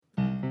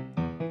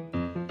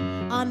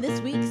On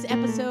this week's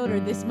episode, or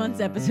this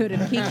month's episode of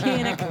Kiki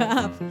in a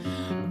Cup,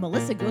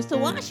 Melissa goes to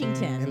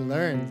Washington. And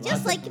learns.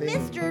 Just like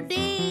Mr.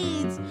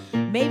 Deeds.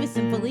 Mavis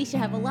and Felicia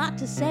have a lot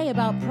to say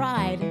about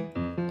Pride.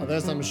 Oh,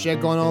 there's some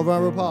shit going over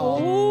on RuPaul.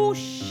 Oh,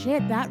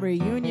 shit, that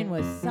reunion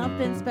was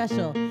something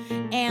special.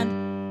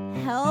 And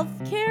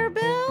healthcare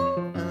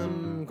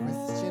bill?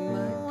 Question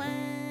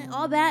mark?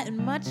 All that and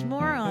much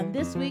more on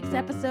this week's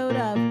episode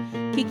of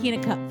Kiki in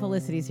a Cup.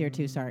 Felicity's here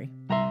too, sorry.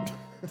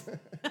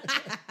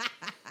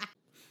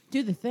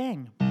 Do the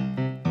thing.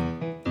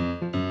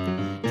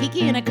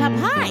 Kiki in a Cup,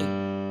 hi.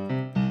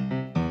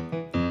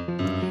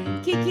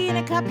 Kiki in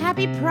a Cup,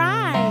 happy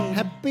Pride.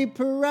 Happy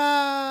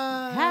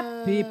Pride.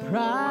 Happy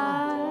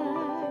Pride.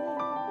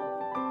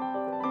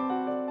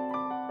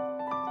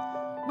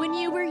 When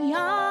you were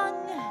young,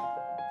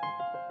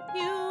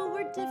 you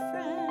were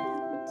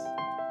different.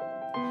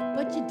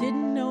 But you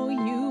didn't know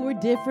you were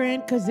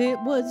different because it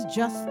was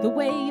just the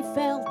way you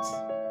felt.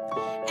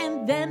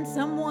 And then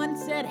someone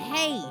said,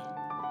 hey,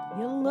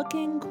 you're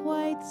looking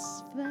quite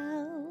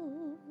svelte.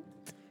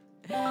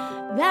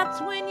 That's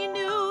when you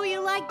knew you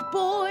liked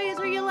boys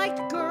or you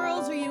liked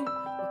girls or you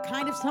were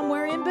kind of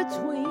somewhere in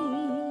between.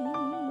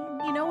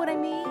 You know what I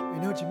mean? I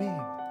know what you mean.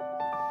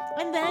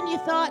 And then you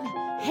thought,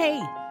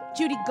 hey,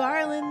 Judy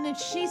Garland,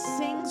 she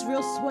sings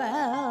real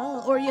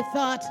swell. Or you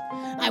thought,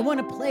 I want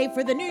to play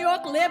for the New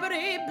York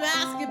Liberty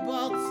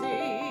basketball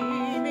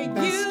team.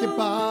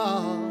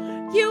 Basketball.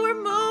 You were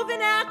moving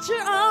at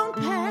your own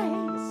pace.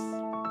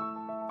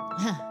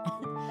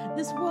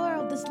 This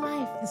world, this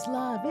life, this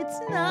love, it's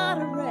not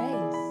a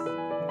race.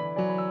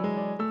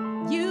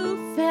 You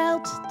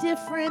felt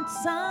different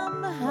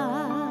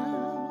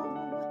somehow.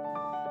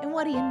 And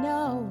what do you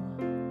know?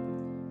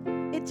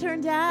 It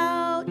turned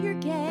out you're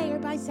gay or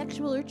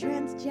bisexual or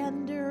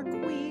transgender or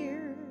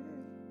queer.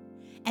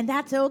 And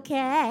that's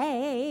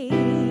okay.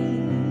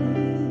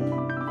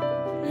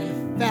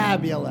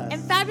 Fabulous.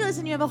 And fabulous,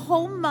 and you have a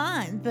whole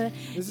month.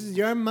 This is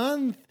your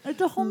month.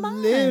 It's a whole month.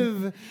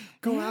 Live.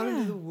 Go out Yeah.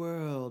 into the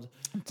world.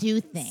 Do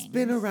things.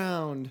 Spin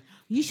around.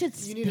 You should You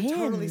spin. need to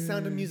totally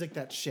Sound of Music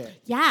that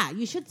shit. Yeah,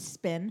 you should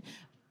spin.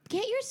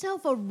 Get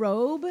yourself a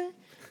robe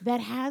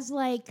that has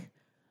like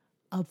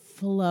a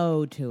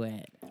flow to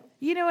it.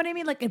 You know what I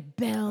mean? Like a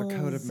bell. A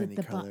coat of many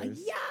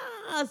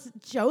Yes.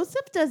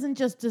 Joseph doesn't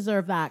just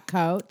deserve that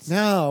coat.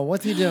 No,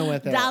 what's he doing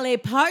with it? Dolly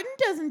Parton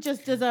doesn't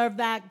just deserve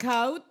that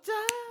coat.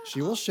 She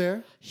will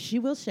share. She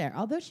will share.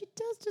 Although she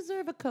does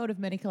deserve a coat of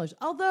many colors.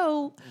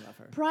 Although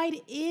Pride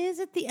is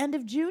at the end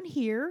of June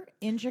here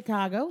in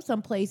Chicago.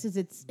 Some places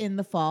it's in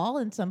the fall,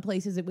 and some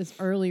places it was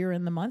earlier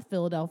in the month.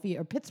 Philadelphia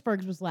or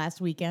Pittsburgh's was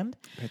last weekend.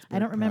 I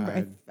don't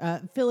remember.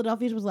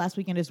 Philadelphia's was last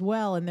weekend as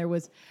well, and there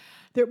was.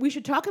 We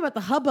should talk about the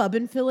hubbub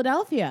in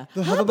Philadelphia.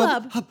 The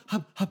hubbub.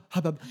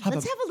 hubbub.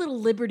 Let's have a little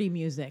Liberty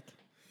music.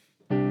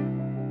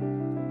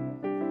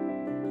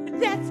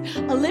 That's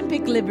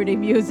Olympic Liberty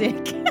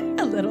music.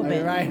 A little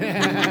bit. Right.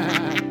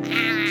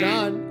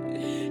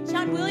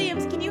 John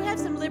Williams, can you have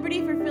some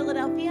Liberty for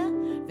Philadelphia?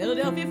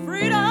 Philadelphia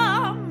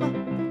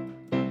freedom.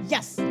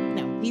 Yes.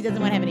 No, he doesn't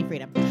want to have any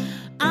freedom.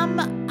 I'm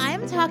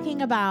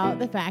talking about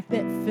the fact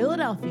that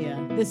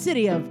Philadelphia, the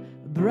city of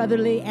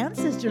brotherly and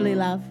sisterly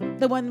love,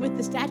 the one with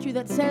the statue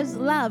that says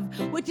love,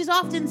 which is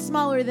often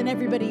smaller than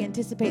everybody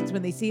anticipates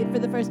when they see it for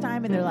the first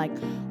time, and they're like,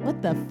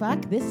 what the fuck?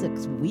 This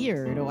looks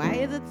weird. Why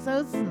is it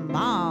so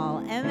small?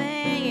 And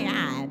then,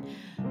 God,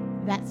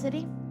 that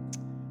city?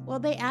 Well,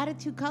 they added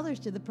 2 colors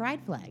to the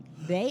pride flag.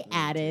 They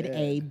added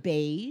a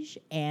beige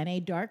and a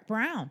dark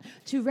brown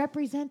to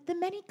represent the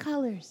many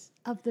colors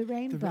of the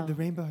rainbow. The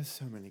rainbow has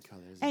so many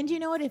colors. And you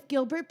know what? If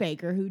Gilbert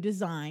Baker, who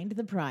designed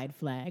the pride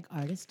flag,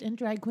 artist and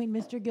drag queen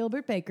Mr.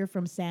 Gilbert Baker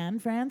from San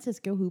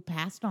Francisco, who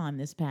passed on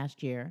this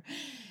past year,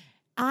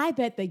 I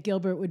bet that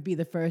Gilbert would be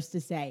the first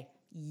to say,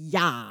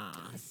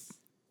 yes.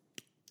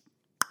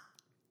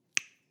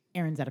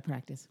 Aaron's out of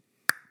practice.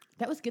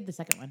 That was good, the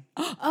second one.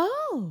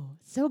 Oh,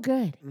 so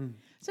good.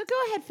 So go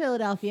ahead,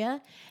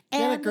 Philadelphia. Get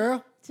And it,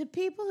 girl. to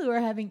people who are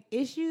having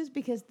issues,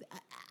 because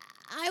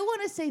I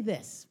want to say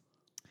this.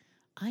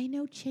 I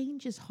know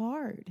change is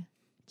hard.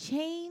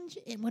 Change,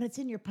 when it's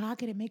in your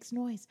pocket, it makes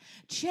noise.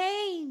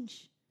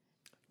 Change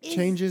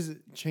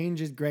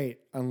is great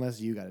unless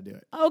you got to do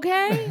it.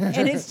 Okay?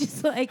 And it's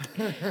just like,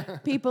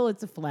 people,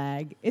 it's a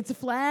flag. It's a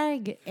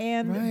flag.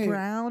 And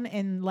brown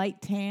and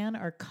light tan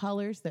are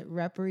colors that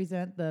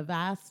represent the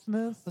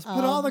vastness. Let's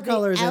put all the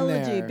colors in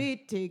there.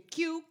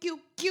 LGBTQ.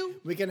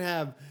 We can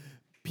have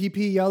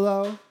PP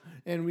yellow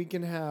and we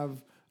can have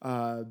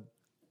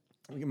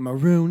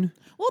maroon.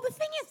 Well, the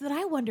thing is that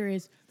I wonder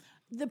is,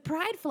 the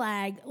pride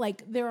flag,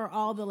 like, there are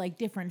all the, like,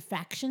 different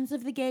factions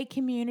of the gay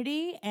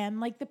community, and,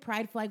 like, the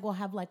pride flag will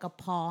have, like, a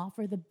paw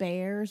for the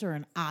bears or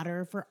an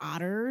otter for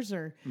otters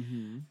or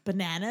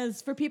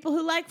bananas for people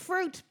who like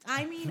fruit.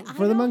 I mean,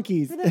 For the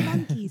monkeys. For the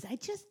monkeys. I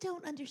just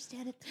don't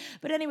understand it.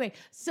 But anyway,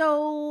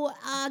 so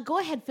go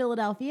ahead,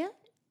 Philadelphia,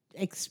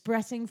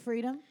 expressing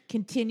freedom,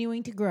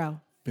 continuing to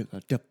grow.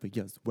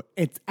 Philadelphia's where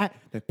it's at.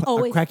 They put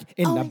Always, a crack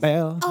in the always,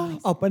 bell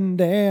always. up and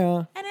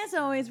down. And as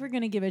always, we're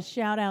going to give a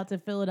shout out to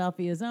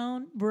Philadelphia's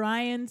own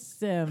Brian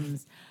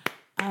Sims.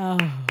 Oh.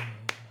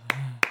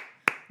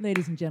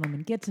 Ladies and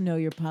gentlemen, get to know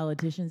your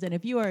politicians. And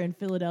if you are in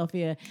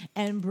Philadelphia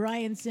and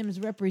Brian Sims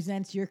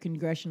represents your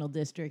congressional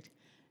district,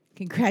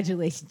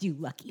 congratulations, you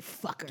lucky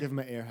fucker. Give him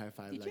an air high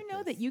five. Did you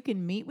know that you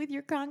can meet with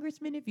your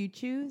congressman if you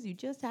choose? You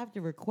just have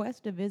to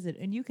request a visit,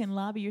 and you can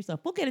lobby yourself.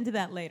 We'll get into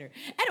that later.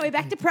 Anyway,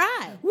 back to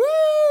Pride.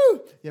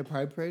 Woo! Yeah,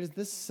 Pride Parade is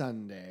this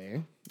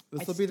Sunday.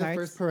 This It will be the starts-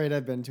 first parade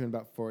I've been to in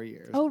about 4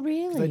 years. Oh, 'Cause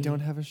really? I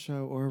don't have a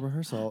show or a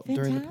rehearsal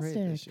during the parade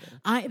this year.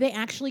 They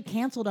actually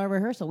canceled our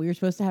rehearsal. We were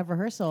supposed to have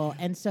rehearsal,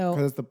 and so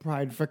Because the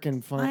Pride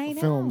frickin' I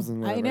know, films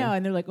and whatever. I know,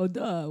 and they're like, "Oh,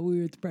 duh,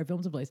 we're at the Pride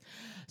Films place."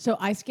 So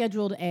I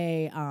scheduled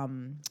a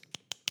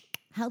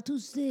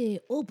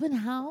open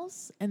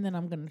house, and then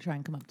I'm gonna try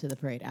and come up to the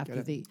parade after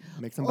Gotta the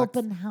make some bucks.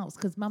 open house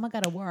because Mama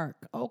gotta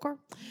work. Okay.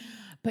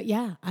 But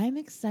yeah, I'm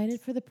excited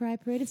for the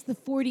Pride Parade. It's the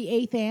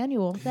 48th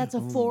annual. That's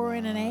a 4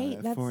 and an 8.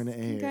 my, That's 4 and an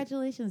 8.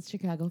 Congratulations,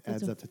 Chicago.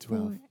 That's Adds a up to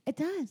 12. 4. It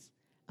does.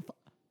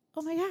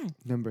 Oh my God.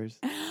 Numbers.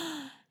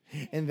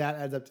 And that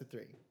adds up to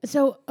 3.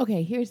 So,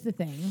 okay, here's the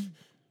thing.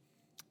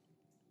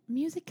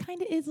 Music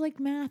kind of is like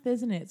math,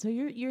 isn't it? So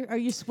are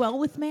you swell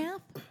with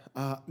math?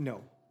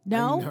 No.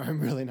 No? I'm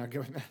really not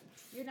good with math.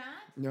 You're not?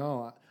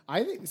 No.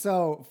 I think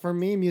so. For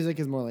me, music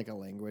is more like a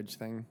language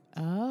thing.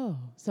 Oh,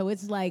 so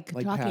it's like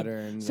talking.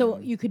 patterns So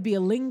and- you could be a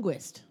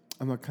linguist.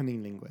 I'm a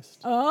cunning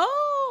linguist.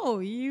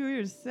 Oh,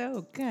 you're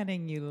so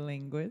cunning, you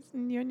linguist.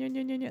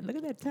 Look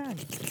at that tongue.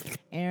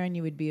 Aaron,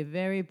 you would be a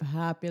very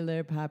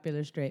popular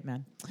straight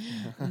man.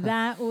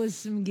 That was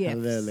some gifts.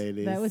 Hello,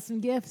 ladies. That was some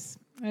gifts.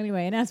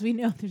 Anyway, and as we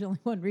know, there's only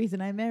one reason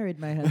I married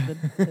my husband,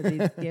 because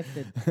he's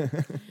gifted.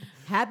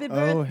 Happy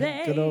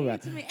birthday good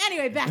old to me.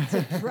 Anyway, back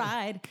to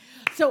Pride.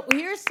 So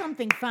here's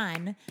something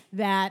fun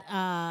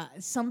that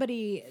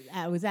somebody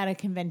was at a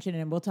convention,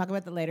 and we'll talk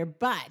about that later,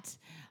 but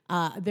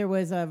there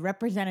was a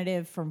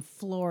representative from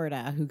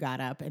Florida who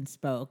got up and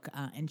spoke,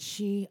 and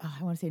she,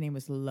 I want to say her name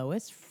was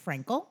Lois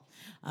Frankel,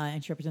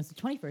 and she represents the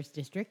 21st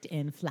District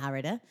in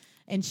Florida,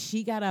 and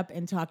she got up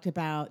and talked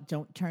about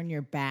don't turn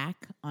your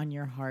back on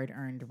your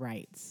hard-earned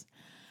rights.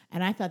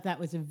 And I thought that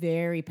was a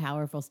very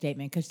powerful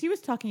statement because she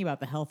was talking about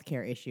the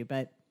healthcare issue,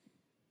 but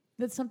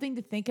that's something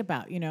to think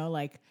about,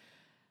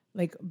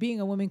 like being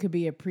a woman could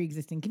be a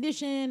pre-existing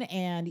condition,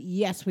 and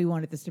yes, we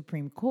wanted the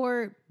Supreme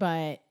Court,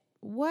 but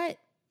what?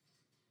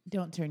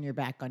 Don't turn your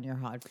back on your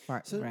hard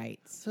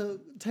rights. So,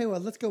 tell you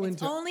what, let's go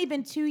It's into only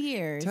been 2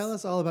 years. Tell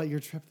us all about your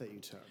trip that you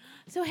took.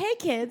 So, hey,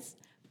 kids,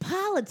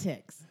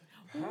 politics.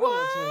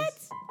 What?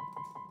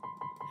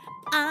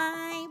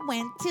 I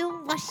went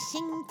to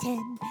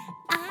Washington.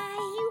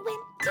 I went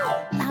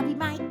to lobby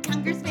my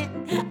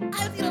congressman.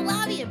 I was going to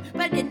lobby him,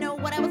 but I didn't know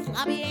what I was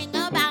lobbying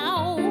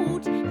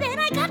about. Then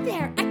I got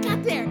there,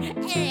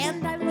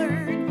 and I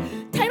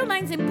learned Title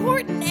IX's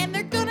important, and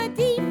they're going to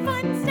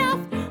defund stuff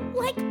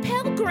like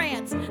Pell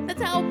Grants.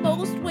 That's how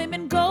most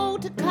women go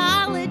to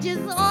colleges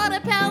on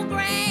a Pell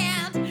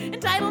Grant. In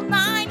Title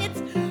IX,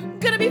 it's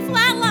going to be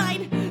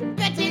flatlined.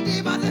 Betsy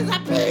DeVos is a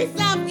piece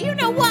of you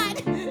know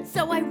what.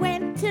 So I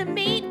went to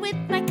meet with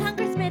my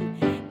congressman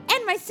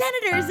and my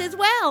senators as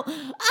well.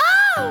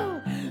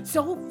 Oh!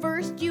 So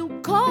first you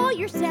call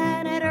your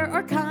senator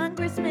or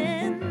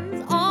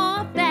congressman's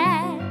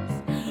office.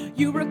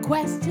 You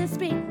request to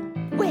speak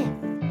with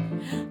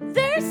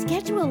their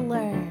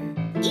scheduler.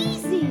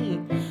 Easy.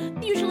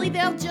 Usually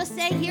they'll just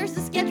say, here's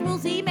the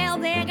schedule's email.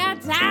 They ain't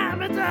got time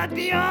to talk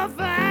to your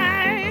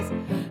face.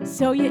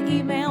 So you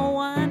email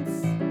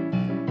once,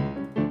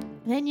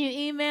 then you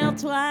email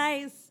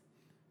twice.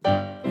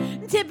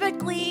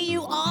 Typically,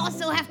 you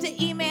also have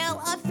to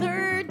email a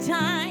third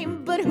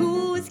time, but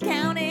who's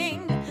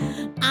counting?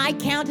 I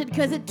counted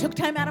because it took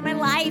time out of my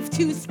life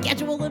to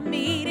schedule a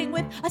meeting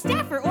with a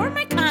staffer or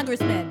my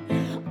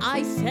congressman.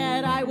 I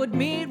said I would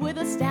meet with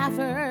a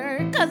staffer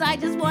because I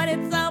just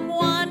wanted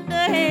someone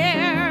to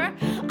hear.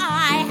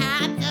 I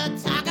had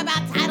to talk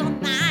about Title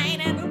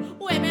IX and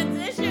women's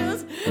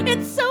issues.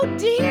 It's so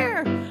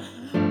dear.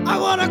 I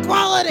want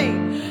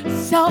equality.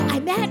 So I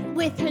met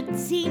with her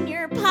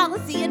senior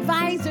policy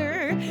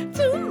advisor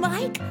to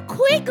Mike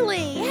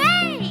Quigley.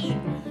 Hey,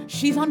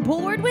 she's on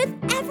board with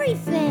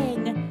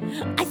everything.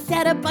 I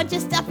said a bunch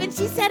of stuff and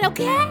she said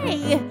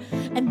okay.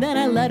 And then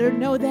I let her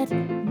know that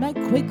Mike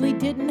Quigley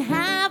didn't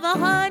have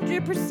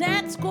 100%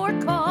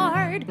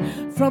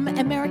 scorecard from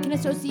American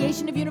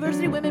Association of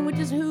University Women, which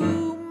is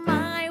whom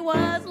I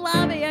was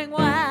lobbying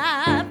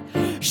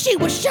with. She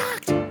was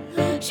shocked.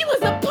 She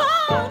was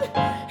appalled.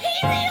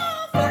 He's the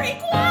all for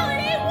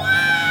equality.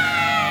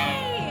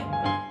 Why?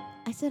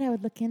 I said I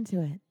would look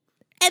into it.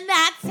 And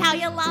that's how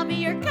you lobby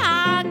your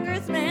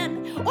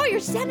congressman or your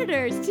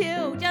senators,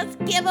 too. Just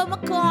give them a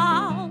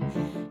call.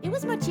 It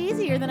was much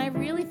easier than I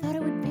really thought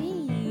it would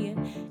be.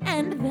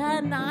 And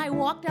then I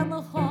walked down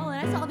the hall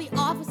and I saw the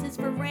offices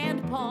for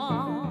Rand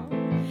Paul.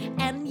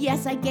 And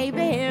yes, I gave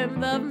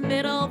him the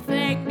middle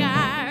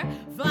finger.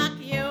 Fuck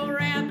you,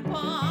 Rand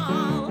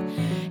Paul.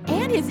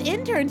 And his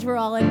interns were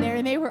all in there,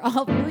 and they were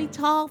all really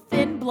tall,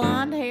 thin,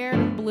 blonde haired,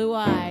 and blue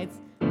eyes.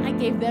 I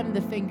gave them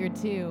the finger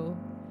too.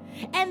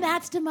 And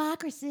that's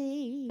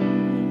democracy.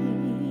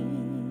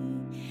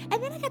 And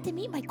then I got to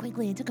meet Mike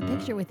Quigley and took a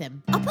picture with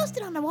him. I'll post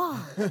it on the wall.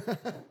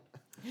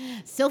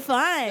 So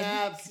fun.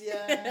 Snaps,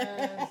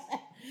 yes.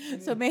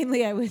 So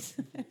mainly I was...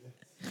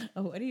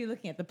 Oh, what are you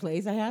looking at? The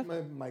plays I have?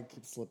 My mic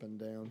keeps slipping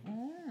down.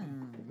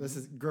 This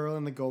is Girl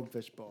in the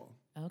Goldfish Bowl.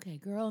 Okay,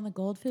 Girl in the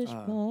Goldfish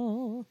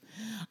Bowl.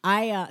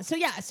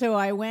 So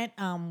I went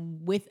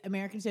with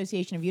American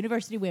Association of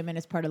University Women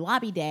as part of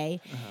Lobby Day,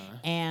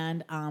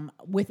 and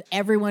with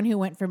everyone who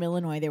went from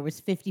Illinois. There was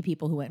 50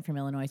 people who went from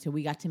Illinois, so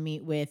we got to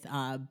meet with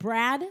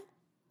Brad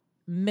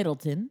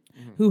Middleton,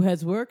 who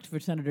has worked for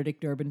Senator Dick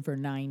Durbin for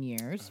 9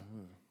 years.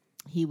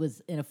 He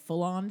was in a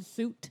full-on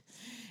suit,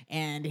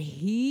 and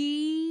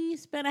he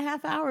spent a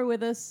half hour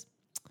with us.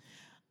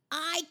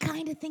 I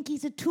kind of think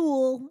he's a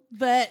tool,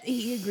 but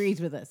he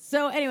agrees with us.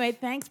 So anyway,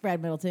 thanks,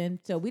 Brad Middleton.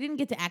 So we didn't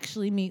get to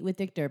actually meet with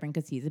Dick Durbin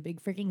because he's a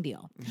big freaking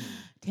deal.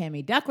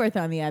 Tammy Duckworth,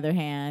 on the other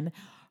hand,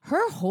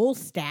 her whole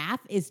staff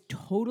is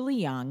totally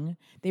young.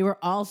 They were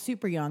all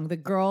super young. The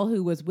girl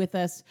who was with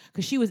us,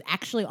 because she was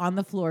actually on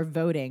the floor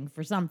voting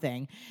for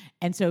something,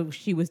 and so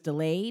she was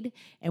delayed,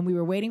 and we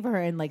were waiting for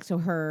her. And so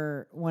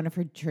one of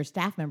her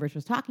staff members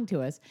was talking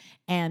to us,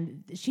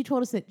 and she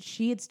told us that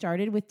she had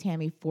started with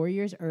Tammy 4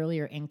 years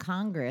earlier in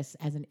Congress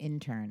as an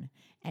intern,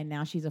 and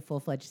now she's a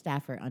full-fledged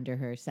staffer under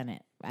her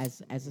Senate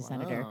as a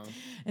senator.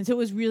 And so it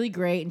was really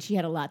great, and she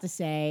had a lot to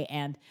say.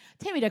 And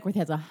Tammy Duckworth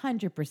has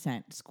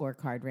 100%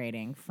 scorecard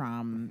rating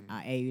from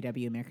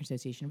AUW, American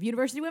Association of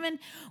University Women,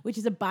 which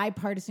is a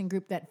bipartisan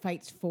group that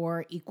fights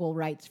for equal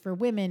rights for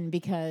women,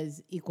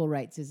 because equal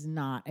rights is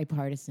not a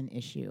partisan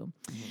issue.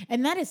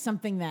 And that is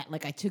something that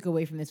I took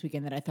away from this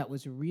weekend that I thought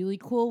was really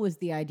cool, was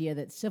the idea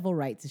that civil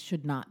rights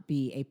should not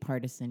be a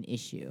partisan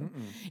issue.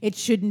 It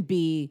shouldn't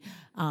be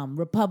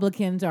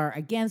Republicans are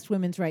against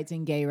women's rights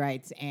and gay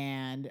rights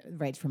and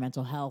rights for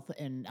mental health,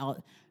 and all.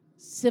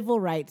 Civil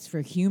rights for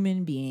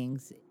human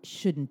beings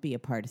shouldn't be a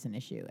partisan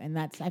issue. And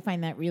I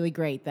find that really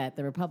great that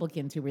the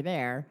Republicans who were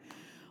there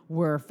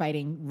were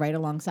fighting right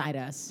alongside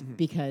us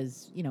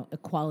because,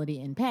 equality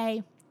in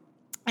pay.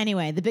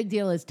 Anyway, the big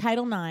deal is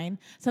Title IX,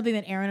 something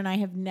that Aaron and I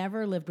have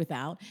never lived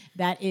without.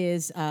 That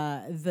is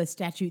the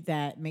statute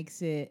that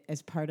makes it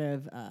as part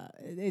of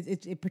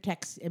it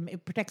protects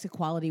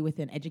equality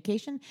within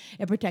education.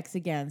 It protects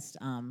against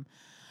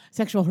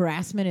sexual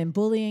harassment and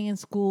bullying in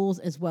schools,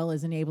 as well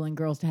as enabling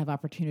girls to have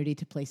opportunity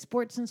to play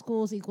sports in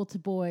schools equal to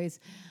boys,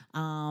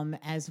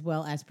 as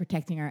well as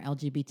protecting our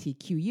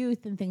LGBTQ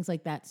youth and things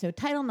like that. So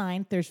Title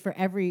IX,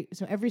 every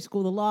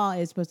school, the law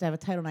is supposed to have a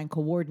Title IX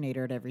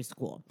coordinator at every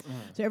school.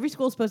 So every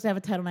school is supposed to have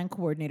a Title IX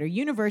coordinator.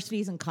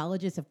 Universities and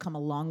colleges have come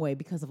a long way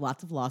because of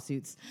lots of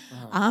lawsuits.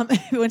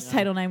 Once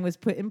Title IX was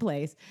put in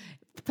place.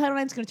 Title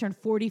IX is going to turn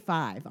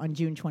 45 on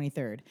June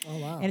 23rd. Oh,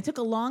 wow. And it took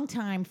a long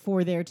time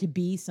for there to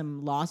be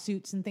some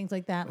lawsuits and things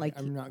like that.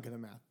 I'm not good at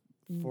math.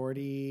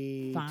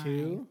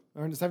 42?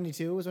 Or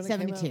 72 was when it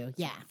came out? 72,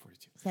 yeah.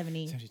 42.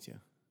 72.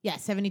 Yeah,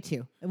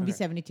 72. It would be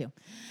 72.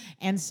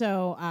 And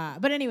so,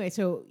 but anyway,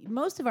 so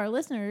most of our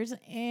listeners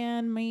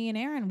and me and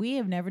Aaron, we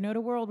have never known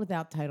a world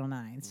without Title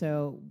IX.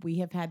 So we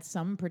have had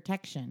some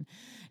protection.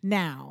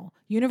 Now,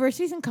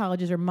 universities and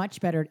colleges are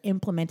much better at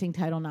implementing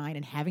Title IX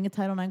and having a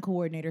Title IX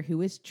coordinator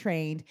who is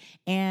trained,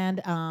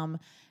 and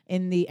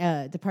in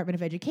the Department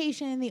of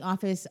Education, the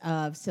Office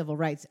of Civil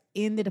Rights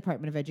in the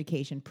Department of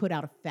Education put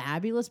out a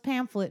fabulous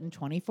pamphlet in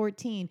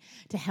 2014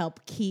 to help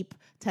keep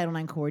Title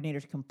IX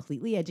coordinators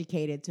completely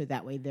educated, so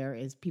that way there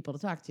is people to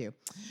talk to.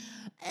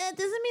 It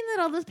doesn't mean that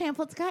all those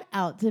pamphlets got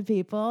out to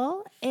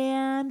people.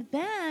 And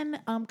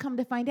then come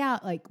to find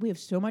out, we have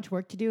so much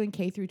work to do in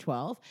K through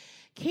 12.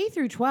 K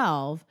through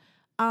 12,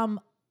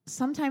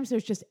 sometimes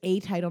there's just a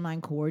Title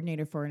IX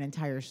coordinator for an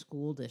entire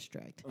school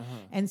district.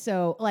 And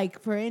so,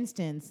 for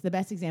instance, the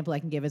best example I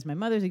can give is my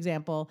mother's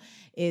example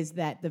is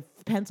that the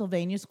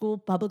Pennsylvania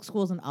public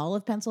schools in all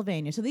of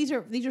Pennsylvania. So these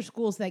are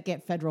schools that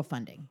get federal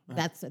funding.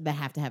 That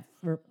have to have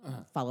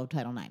follow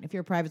Title IX. If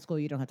you're a private school,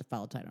 you don't have to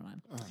follow Title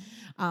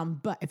IX.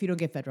 But if you don't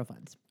get federal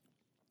funds.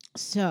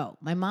 So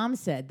my mom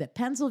said that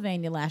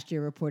Pennsylvania last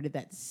year reported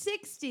that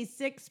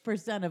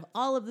 66% of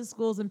all of the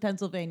schools in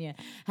Pennsylvania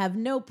have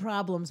no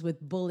problems with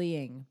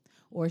bullying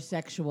or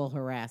sexual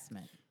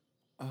harassment.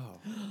 Oh.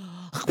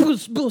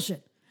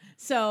 Bullshit.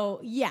 So,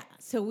 yeah.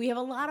 So we have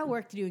a lot of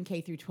work to do in K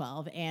through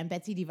 12, and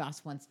Betsy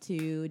DeVos wants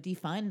to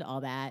defund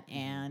all that.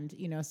 And,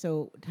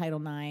 so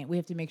Title IX, we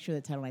have to make sure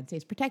that Title IX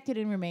stays protected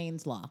and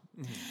remains law.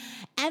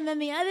 And then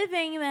the other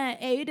thing that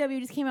AUW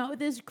just came out with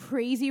this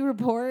crazy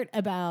report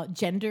about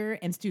gender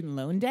and student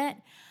loan debt.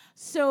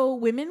 So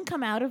women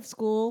come out of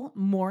school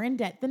more in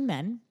debt than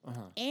men.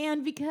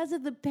 And because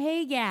of the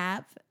pay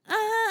gap,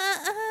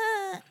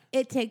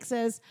 it takes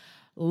us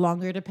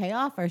longer to pay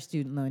off our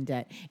student loan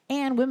debt.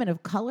 And women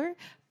of color,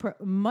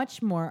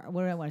 much more,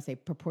 what do I want to say,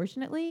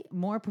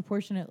 more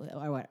proportionately,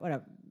 or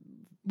whatever.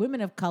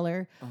 Women of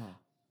color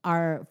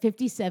are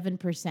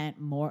 57%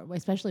 more,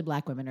 especially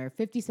black women, are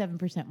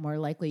 57% more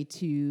likely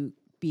to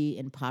be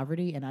in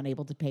poverty and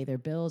unable to pay their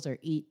bills or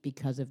eat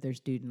because of their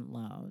student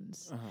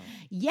loans.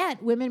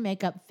 Yet women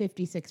make up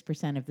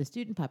 56% of the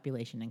student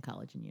population in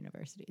college and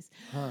universities.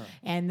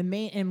 And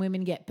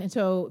women get, and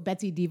so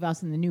Betsy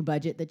DeVos in the new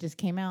budget that just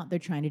came out, they're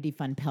trying to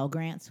defund Pell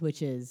Grants,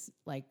 which is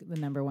like the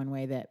number one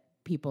way that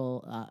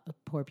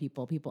poor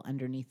people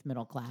underneath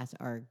middle class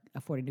are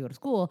affording to go to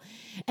school.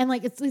 And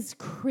like, it's this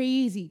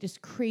crazy,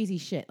 just crazy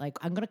shit. Like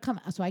I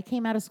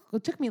came out of school.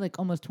 It took me like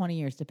almost 20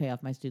 years to pay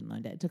off my student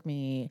loan debt. It took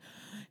me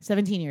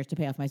 17 years to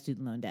pay off my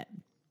student loan debt.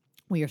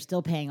 We are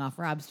still paying off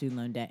Rob's student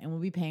loan debt, and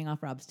we'll be paying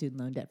off Rob's student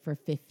loan debt for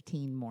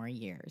 15 more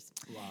years.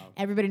 Wow.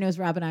 Everybody knows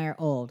Rob and I are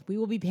old. We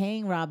will be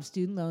paying Rob's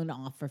student loan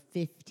off for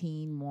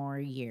 15 more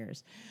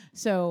years.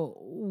 So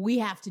we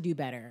have to do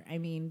better. I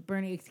mean,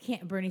 Bernie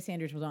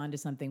Sanders was on to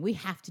something. We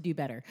have to do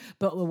better.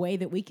 But the way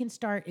that we can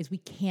start is we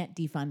can't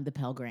defund the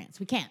Pell Grants.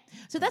 We can't.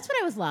 So that's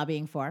what I was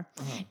lobbying for.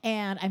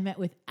 And I met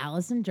with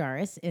Allison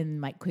Jarris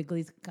in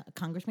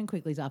Congressman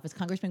Quigley's office.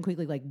 Congressman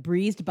Quigley like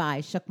breezed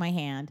by, shook my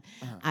hand.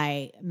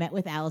 I met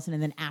with Allison,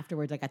 and then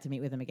afterwards I got to meet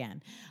with him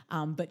again.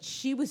 But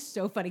she was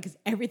so funny because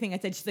everything I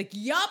said, she's like,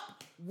 yup,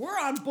 we're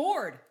on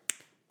board.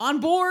 On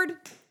board,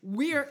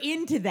 we are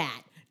into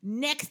that.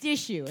 Next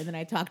issue. And then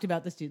I talked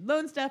about the student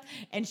loan stuff,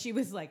 and she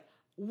was like,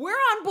 we're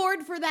on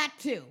board for that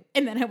too.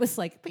 And then I was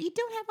like, but you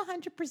don't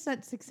have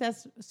 100%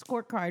 success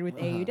scorecard with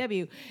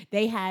AUW.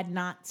 They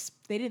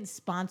didn't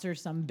sponsor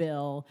some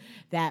bill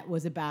that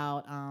was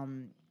about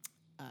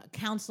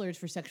counselors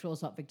for sexual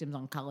assault victims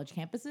on college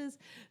campuses.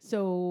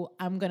 So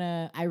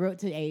I wrote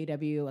to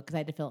AUW because I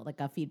had to fill out like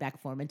a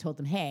feedback form and told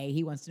them, hey,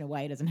 he wants to know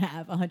why he doesn't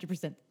have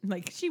 100%.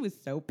 Like, she was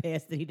so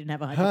pissed that he didn't have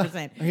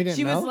 100%.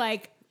 She was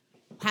like,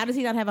 how does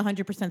he not have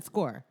 100%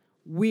 score?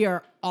 We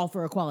are all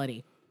for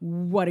equality.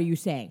 What are you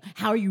saying?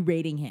 How are you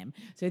rating him?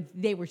 So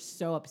they were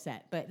so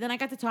upset. But then I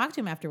got to talk to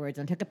him afterwards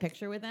and took a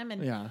picture with him.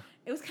 And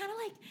it was kind of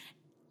like,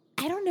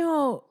 I don't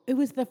know. It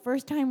was the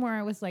first time where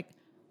I was like,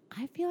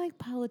 I feel like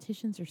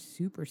politicians are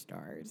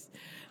superstars.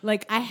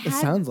 Like it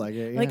sounds like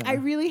it. Yeah. Like I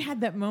really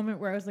had that moment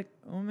where I was like,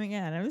 oh my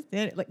God, I was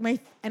dead. Like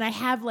I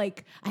have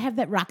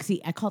that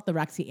Roxy, I call it the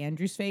Roxy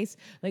Andrews face.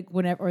 Like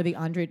whenever, or the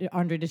Andre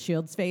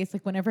DeShields face.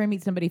 Like whenever I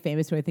meet somebody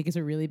famous who I think is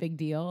a really big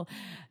deal,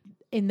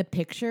 in the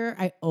picture,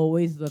 I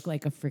always look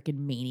like a freaking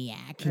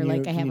maniac. I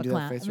have a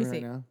clown. Let me see.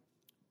 Right now?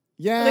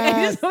 Yeah, like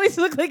I just always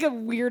look like a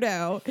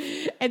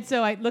weirdo. And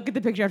so I look at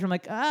the picture after, I'm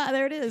like,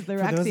 there it is, the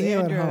Roxy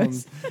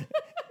Andrews.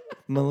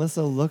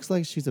 Melissa looks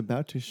like she's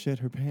about to shit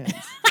her pants.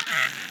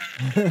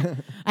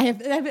 I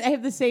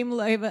have the same.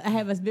 I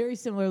have a very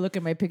similar look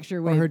in my picture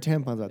with her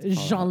tampon's about to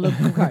fall Jean-Luc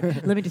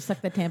Picard. Let me just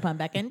suck the tampon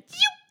back in.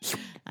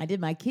 I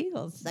did my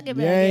Kegels. Suck it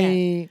back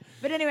in.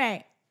 But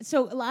anyway,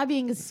 so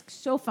lobbying is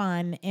so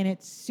fun and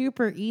it's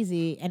super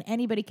easy and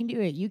anybody can do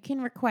it. You can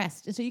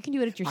request. So you can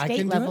do it at your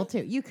state level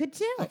too. You could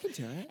too. I could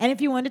do it. And if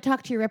you want to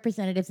talk to your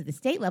representatives at the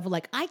state level,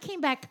 like I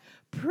came back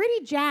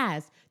pretty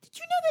jazzed. Did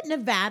you know that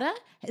Nevada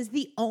is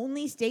the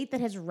only state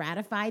that has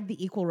ratified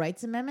the Equal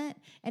Rights Amendment?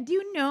 And do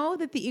you know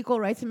that the Equal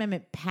Rights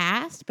Amendment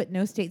passed, but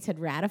no states had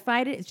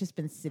ratified it? It's just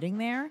been sitting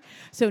there.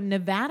 So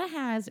Nevada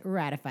has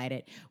ratified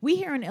it. We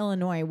here in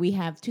Illinois, we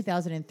have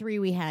 2003,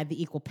 we had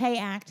the Equal Pay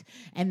Act,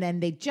 and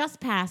then they just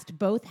passed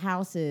both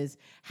houses,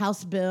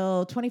 House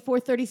Bill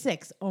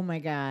 2436. Oh my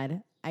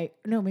God.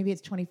 Maybe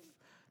it's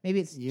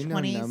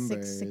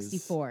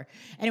 2664.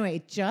 Anyway,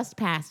 it just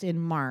passed in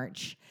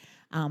March.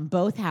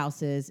 Both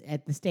houses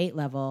at the state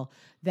level,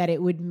 that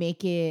it would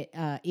make it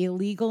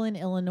illegal in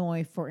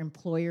Illinois for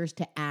employers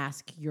to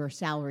ask your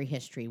salary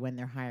history when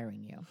they're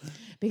hiring you.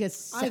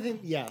 Because I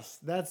think, yes,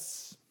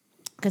 that's...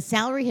 Because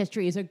salary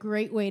history is a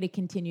great way to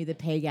continue the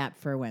pay gap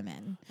for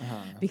women.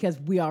 Because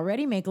we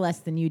already make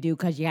less than you do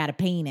because you got a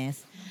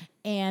penis.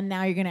 And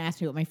now you're going to ask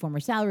me what my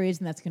former salary is,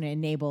 and that's going to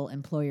enable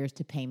employers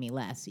to pay me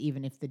less,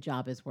 even if the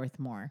job is worth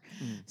more.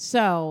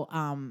 So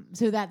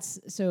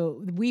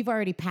we've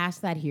already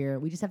passed that here.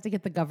 We just have to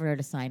get the governor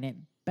to sign it.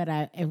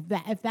 But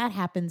if that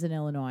happens in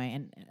Illinois,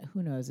 and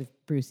who knows if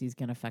Brucey's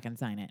going to fucking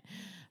sign it,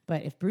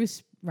 but if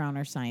Bruce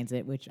Rauner signs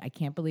it, which I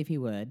can't believe he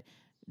would,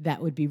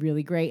 that would be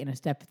really great and a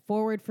step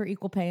forward for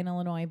equal pay in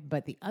Illinois.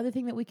 But the other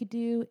thing that we could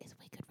do is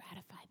we could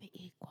ratify the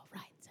Equal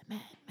Rights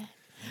Amendment.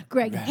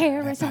 Greg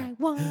Harris, I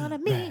wanna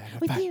meet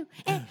with you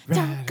and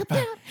talk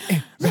about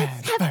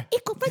let's have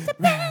equal rights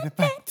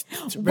amendment.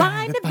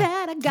 Why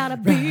Nevada gotta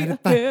be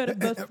ahead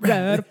of us?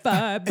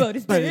 Ratify, buddy,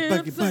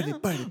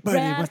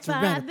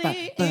 ratify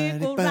the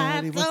Equal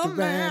Rights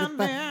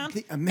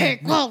Amendment.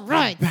 Equal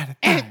rights,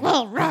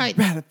 equal rights,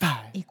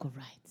 ratify, equal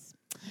rights.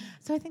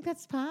 So I think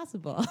that's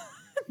possible.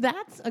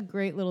 That's a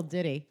great little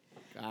ditty.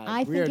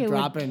 We are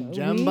dropping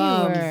gem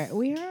bombs.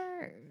 We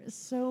are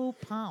so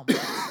pumped.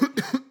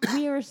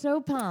 We are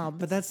so pumped.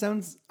 But that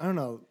sounds, I don't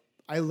know.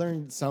 I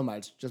learned so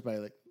much just by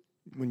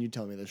when you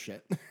tell me this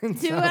shit. Do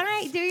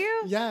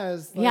you?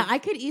 Yes. Yeah, I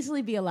could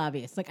easily be a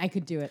lobbyist. Like I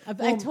could do it.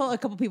 I told a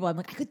couple people, I'm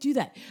like, I could do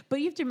that. But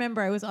you have to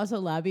remember, I was also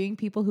lobbying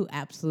people who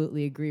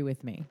absolutely agree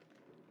with me.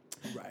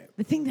 Right.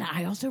 The thing that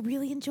I also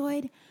really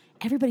enjoyed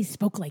everybody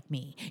spoke like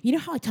me. You know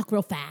how I talk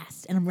real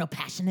fast and I'm real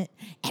passionate?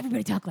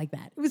 Everybody talked like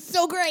that. It was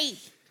so great.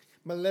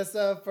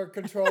 Melissa for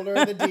controller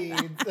of the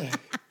deeds.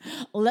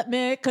 Let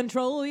me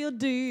control your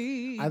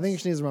deeds. I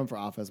think she needs to run for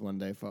office one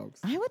day, folks.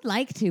 I would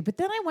like to, but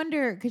then I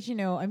wonder, because,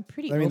 I'm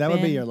pretty I mean, that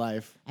would be your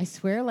life. I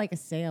swear like a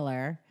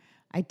sailor.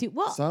 I do.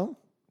 Well, So?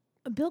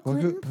 Bill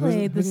Clinton who's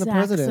played the in the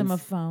presidents?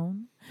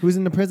 saxophone. Who's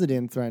in the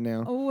presidents right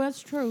now? Oh,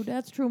 that's true.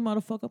 That's true,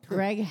 motherfucker.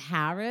 Greg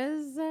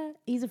Harris,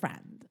 he's a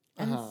friend.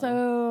 And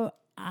so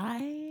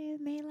I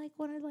may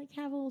want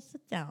to have a little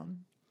sit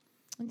down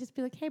and just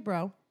be like, hey,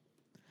 bro.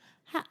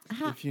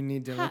 If you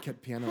need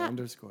delicate piano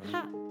underscore. If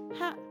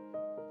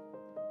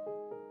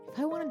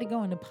I wanted to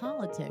go into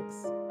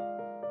politics,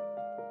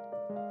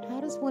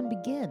 how does one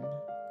begin?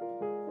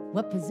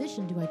 What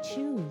position do I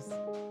choose?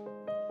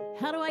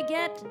 How do I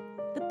get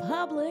the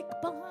public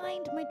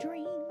behind my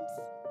dreams?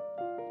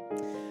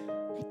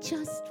 I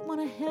just want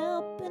to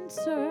help and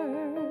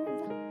serve.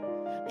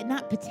 And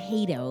not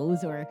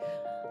potatoes or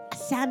a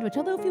sandwich,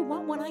 although if you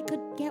want one, I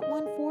could get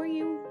one for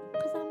you,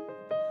 because I'm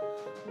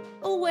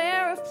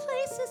aware of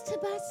places to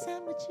buy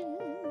sandwiches.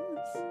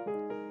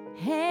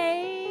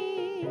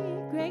 Hey,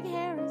 Greg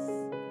Harris,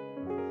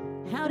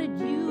 how did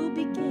you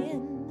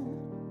begin?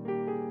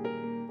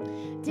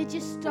 Did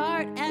you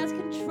start as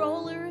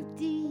controller of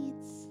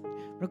deeds?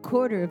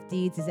 Recorder of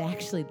deeds is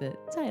actually the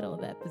title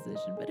of that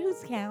position, but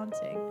who's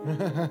counting?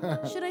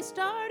 Should I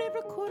start at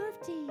recorder of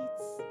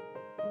deeds?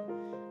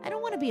 I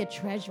don't want to be a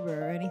treasurer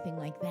or anything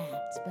like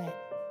that, but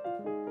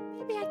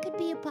maybe I could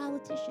be a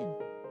politician.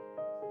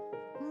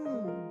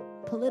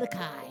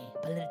 Politicize,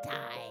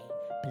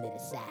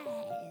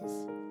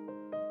 politicos.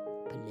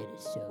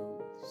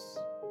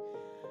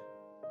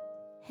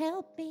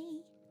 Help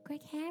me,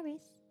 Greg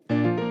Harris.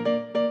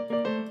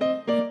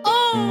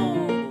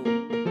 Oh!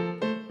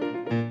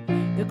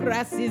 The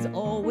grass is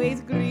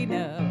always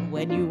greener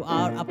when you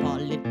are a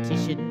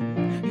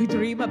politician. You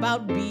dream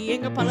about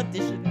being a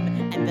politician,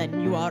 and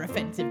then you are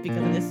offensive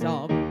because of this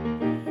song.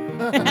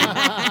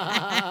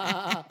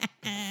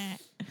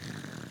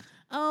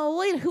 Oh,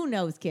 wait, who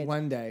knows, kids?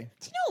 One day.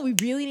 Do you know what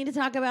we really need to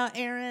talk about,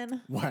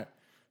 Aaron? What?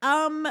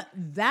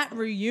 That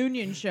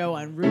reunion show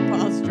on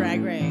RuPaul's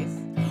Drag Race.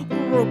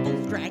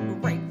 RuPaul's Drag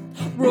Race.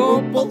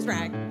 RuPaul's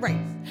Drag Race.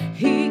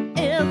 He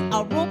is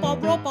a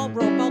RuPaul's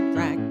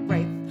Drag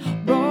Race.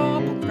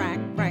 RuPaul's Drag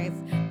Race.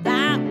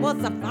 That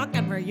was a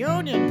fucking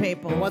reunion,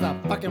 people. It was a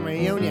fucking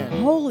reunion.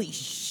 Holy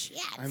shit.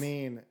 I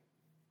mean,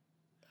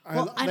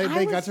 Well,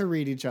 they got to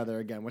read each other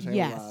again, which I love.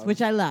 Yes,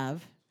 which I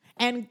love.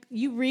 And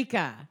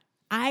Eureka.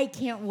 I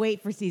can't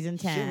wait for season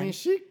 10.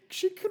 She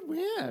could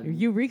win.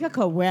 Eureka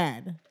could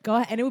win. Go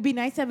ahead. And it would be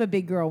nice to have a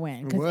big girl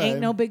win. Because ain't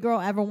no big girl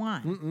ever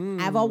won.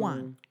 Ever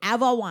won.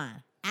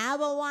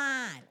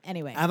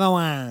 Anyway. Ever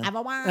won.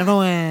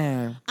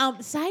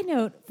 Side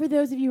note, for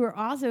those of you who are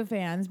also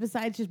fans,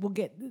 besides just we'll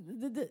get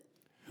the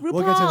We'll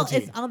get to the RuPaul tea.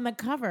 is on the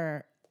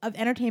cover of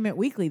Entertainment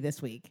Weekly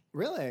this week.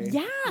 Really?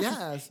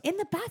 Yes. In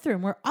the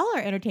bathroom where all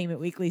our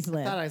Entertainment Weeklies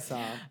live. That I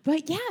saw.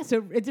 But yeah,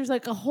 so there's a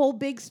whole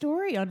big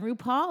story on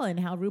RuPaul and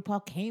how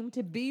RuPaul came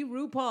to be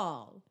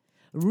RuPaul.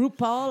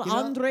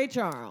 Andre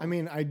Charles. I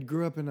mean, I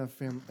grew up in a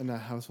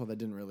household that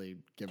didn't really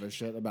give a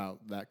shit about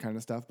that kind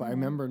of stuff, but I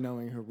remember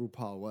knowing who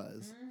RuPaul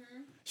was.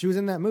 She was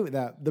in that movie,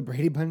 the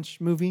Brady Bunch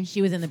movie.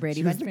 She was in the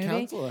Brady Bunch movie.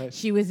 Counselor.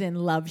 She was in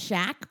Love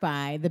Shack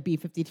by the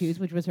B-52s,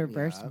 which was her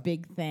first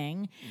big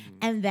thing.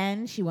 And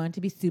then she wanted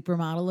to be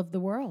supermodel of the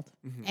world.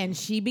 And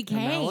she became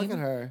And now look at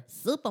her.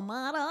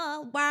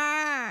 Supermodel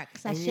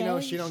works. And you know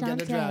she don't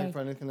get a drag for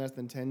anything less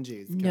than 10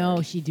 G's.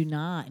 No, she do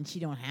not. And she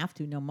don't have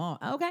to no more.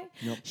 Okay.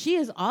 Nope. She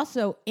is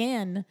also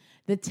in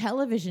the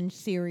television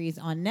series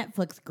on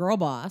Netflix, Girl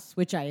Boss,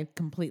 which I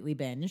completely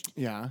binged.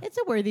 Yeah. It's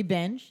a worthy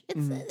binge.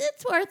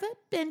 It's worth it.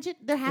 Binge it.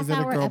 They're half Is it a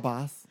hour. girl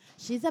boss?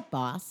 She's a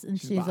boss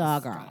and she's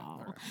boss. a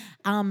girl.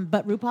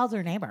 But RuPaul's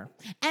her neighbor.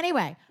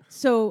 Anyway,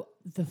 so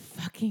the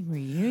fucking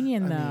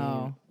reunion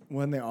though.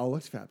 When they all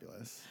looked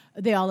fabulous.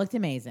 They all looked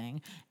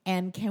amazing.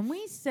 And can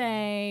we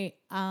say,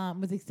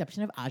 with the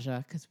exception of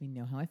Aja, because we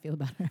know how I feel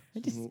about her,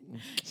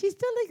 she's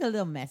still a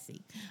little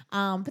messy.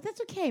 But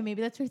that's okay.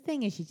 Maybe that's her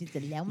thing, is she's just a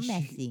little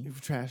messy.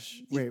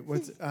 Trash. Wait,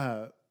 what's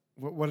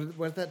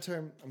what's that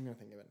term? I'm gonna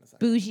think of it in a second.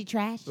 Bougie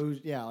trash?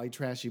 Bouge, yeah, like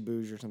trashy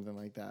bouge or something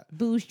like that.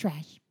 Bouge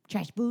trash.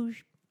 Trash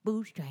bouge.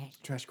 Bouge trash.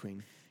 Trash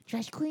queen.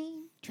 Trash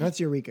queen. Trash. That's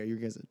Eureka.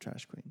 Eureka's a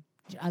trash queen.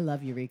 I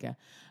love Eureka.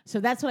 So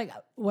that's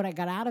what I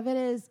got out of it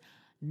is,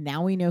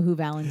 now we know who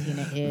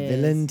Valentina is.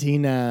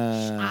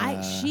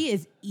 Valentina. She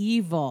is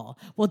evil.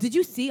 Well, did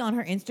you see on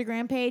her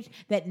Instagram page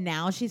that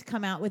now she's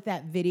come out with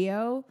that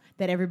video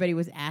that everybody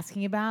was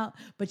asking about,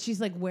 but she's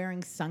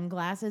wearing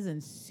sunglasses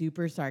and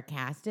super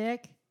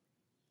sarcastic?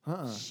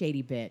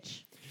 Shady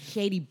bitch.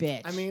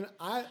 I mean,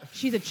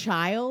 she's a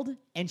child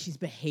and she's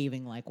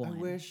behaving like one. I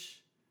wish.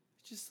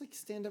 Just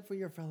stand up for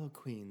your fellow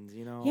queens,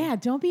 you know? Yeah,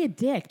 don't be a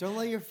dick. Don't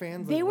let your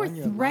fans They were run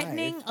your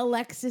threatening life.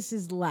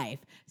 Alexis's life.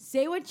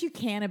 Say what you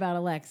can about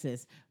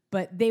Alexis,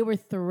 but they were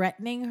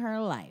threatening her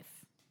life.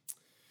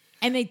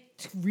 And they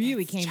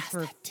really came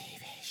for a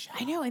TV show.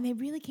 I know, and they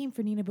really came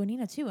for Nina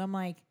Bonina too. I'm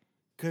like,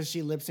 Because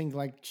she lip synced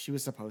like she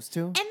was supposed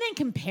to. And then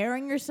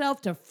comparing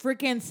yourself to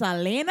freaking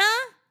Selena?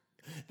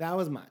 That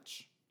was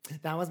much.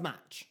 That was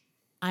much.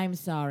 I'm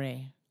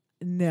sorry.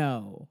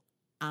 No.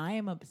 I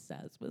am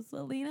obsessed with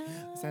Selena.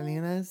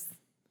 Selena's.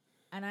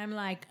 And I'm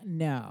like,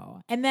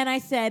 no. And then I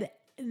said,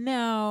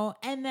 no.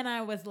 And then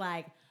I was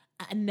like,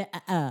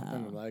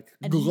 I'm like,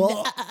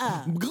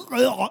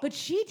 But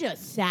she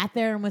just sat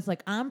there and was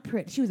like, I'm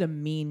pretty. She was a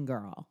mean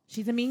girl.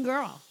 She's a mean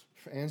girl.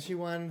 and she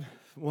won,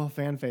 well,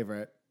 fan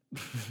favorite.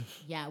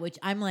 Yeah, which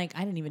I'm like, I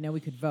didn't even know we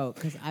could vote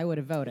because I would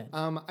have voted.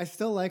 I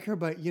still like her,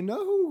 but you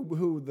know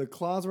who the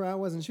claws were at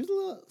was, and she was a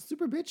little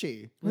super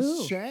bitchy. Was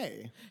Who?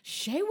 Shay.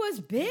 Shay was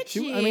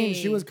bitchy. I mean,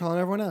 she was calling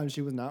everyone out, and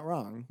she was not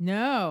wrong.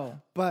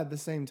 No. But at the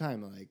same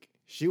time, like,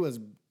 she was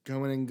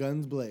going in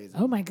guns blazing.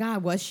 Oh my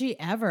God, was she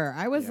ever?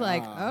 I was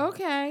like, Yeah.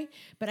 okay.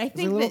 But I I was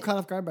think a little that, caught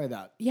off guard by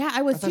that. yeah,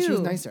 I was I thought too. she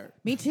was nicer.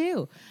 Me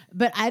too.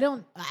 But I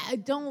don't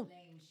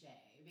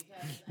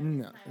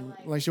No,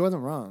 like she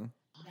wasn't wrong.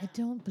 I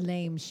don't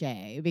blame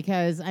Shay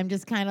because I'm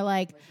just kind of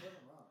like,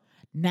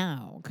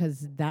 no,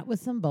 because that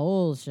was some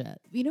bullshit.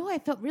 You know, I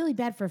felt really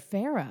bad for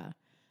Farrah.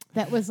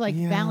 That was like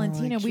Yeah,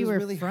 Valentina. like, she We was were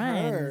really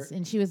friends, hurt.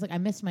 and she was like, "I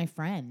miss my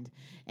friend,"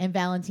 and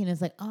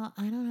Valentina's like, "Oh,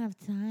 I don't have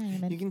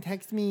time." You can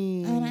text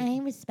me. And I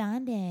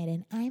responded,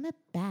 and I'm a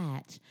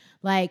batch.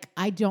 Like,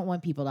 I don't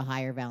want people to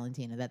hire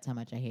Valentina. That's how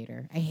much I hate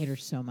her. I hate her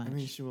so much. I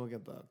mean, she will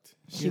get booked.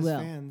 She has will.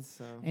 fans,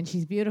 so. And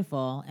she's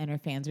beautiful, and her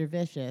fans are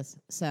vicious.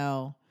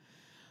 So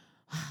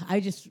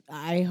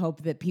I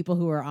hope that people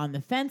who are on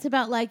the fence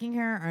about liking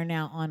her are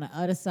now on the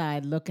other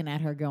side looking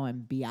at her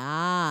going,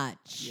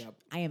 biatch. Yep.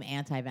 I am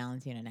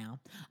anti-Valentina now.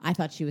 I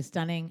thought she was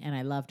stunning, and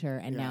I loved her,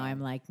 and now Yeah. I'm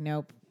like,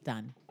 nope,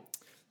 done.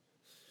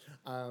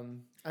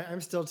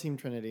 I'm still Team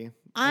Trinity.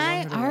 Are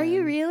want her to you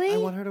win. really? I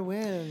want her to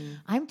win.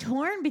 I'm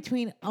torn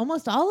between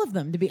almost all of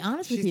them, to be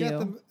honest with She's you.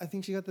 got I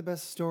think she got the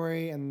best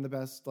story and the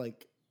best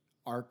like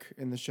arc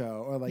in the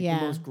show, or like Yeah.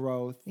 the most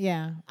growth.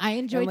 Yeah, I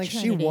enjoyed And like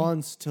Trinity. she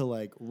wants to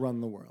like run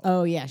the world.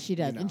 Oh yeah, she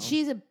does, You and know.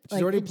 she's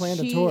already and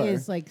planned a she tour.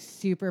 is like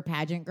super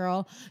pageant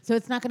girl. So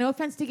it's not no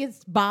offense to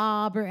against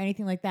Bob or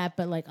anything like that,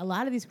 but like a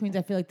lot of these queens,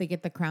 I feel like they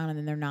get the crown and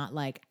then they're not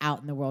like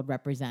out in the world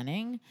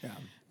representing. Yeah.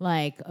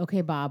 Like,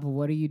 okay, Bob,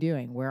 what are you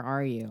doing? Where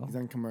are you? He's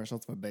on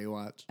commercials for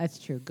Baywatch. That's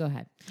true. Go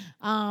ahead.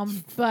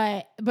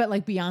 But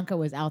like Bianca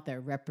was out there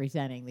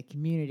representing the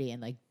community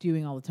and like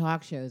doing all the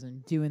talk shows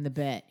and doing the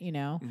bit, you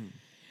know.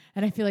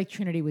 And I feel like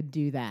Trinity would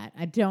do that.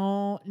 I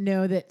don't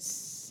know that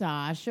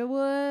Sasha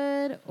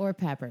would or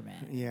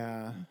Peppermint,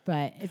 Yeah.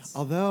 but it's.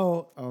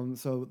 Although,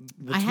 so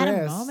the I had a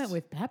twist- moment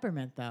with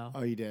Peppermint though.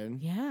 Oh, you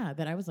did? Yeah,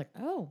 that I was like,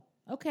 oh,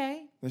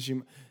 okay, That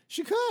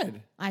she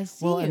could. I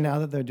see Well, you. and now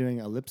that they're doing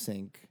a lip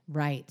sync,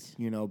 Right,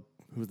 you know,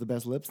 who's the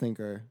best lip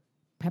syncer?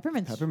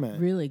 Peppermint's Peppermint.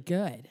 really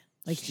good.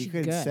 Like she she's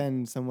could good.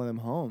 send some of them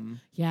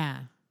home.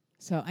 Yeah,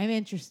 so I'm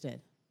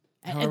interested.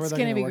 However It's they're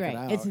gonna gonna be work great. it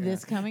out, It's yeah.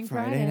 this coming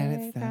Friday night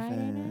Friday. at Friday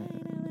 7. night.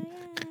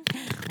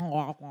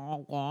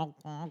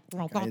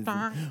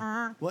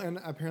 Well, and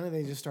apparently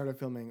they just started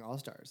filming All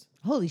Stars,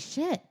 Holy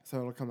shit! so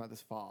it'll come out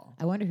this fall.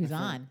 I wonder who's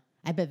think- on.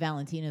 I bet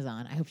Valentina's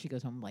on. I hope she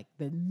goes home like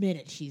the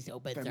minute she's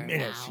opens The her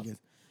minute mouth. she gets,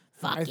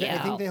 Fuck I you.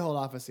 think they hold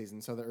off a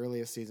season, so the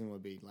earliest season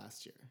would be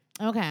last year.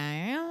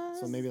 Okay.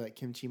 So maybe like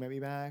Kim Chi might be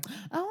back.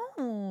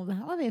 Oh,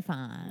 that would be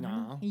fun.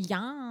 No.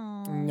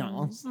 Yeah.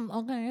 No.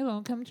 Okay,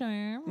 well, come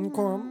check.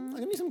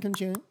 Give me some Kim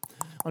Chi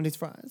on these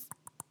fries.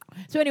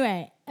 So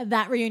anyway,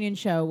 that reunion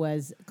show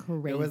was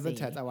crazy. It was the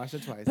tits. I watched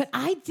it twice. But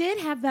I did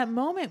have that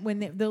moment when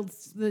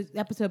the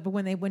episode, but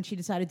when she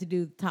decided to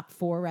do top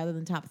 4 rather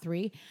than top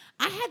 3,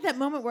 I had that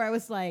moment where I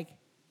was like,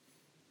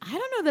 I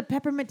don't know that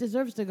Peppermint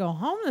deserves to go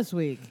home this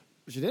week.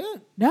 She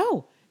didn't.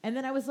 No. And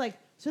then I was like,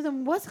 so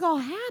then what's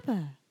gonna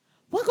happen?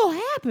 What's gonna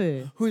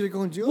happen? Who's it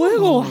going to do? What's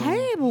gonna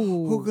happen?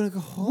 Who's gonna go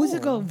home? Who's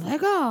it gonna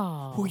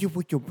go? Who you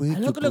with your baby?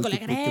 Look like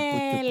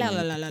that. La,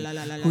 la, la, la, la,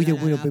 la, la, Who you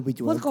la, with la. your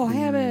baby? What's gonna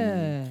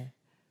happen?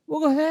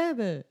 What's gonna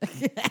happen?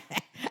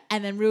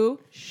 And then Rue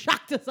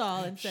shocked us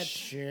all and said,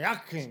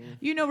 Shocking.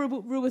 you know,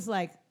 Rue was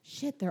like,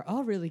 shit, they're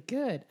all really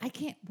good. I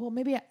can't, well,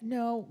 maybe,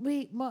 no,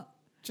 wait,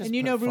 Just and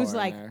you put know, 4 Rue's in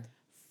like, there.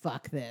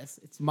 fuck this.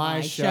 It's My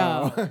my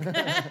show.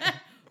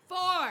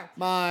 4.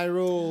 My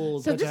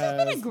rules. So this has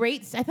been a bitches.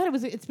 great, I thought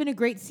it's been a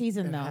great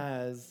season It though.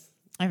 has.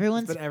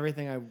 Everyone's, It's been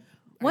everything I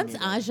once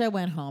needed. Aja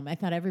went home, I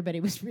thought everybody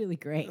was really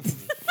great.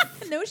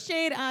 No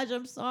shade, Aja,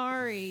 I'm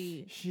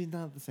sorry. She's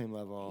not the same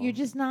level. You're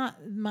just not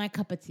my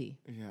cup of tea.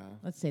 Yeah.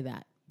 Let's say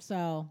that.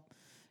 So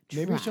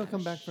Maybe she'll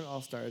come trash. back for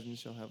All Stars and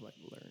she'll have like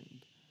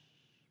learned.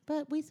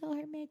 But we saw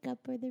her makeup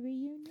for the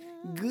reunion.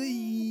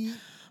 Glee.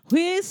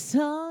 We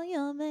saw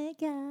your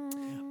makeup.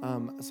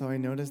 So I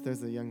noticed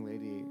there's a young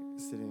lady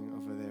sitting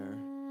over there,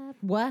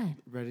 What?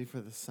 ready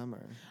for the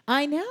summer.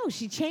 I know.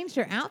 She changed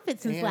her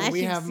outfit since And last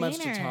we you've have seen much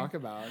her. to talk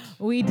about.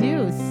 We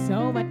do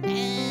so much.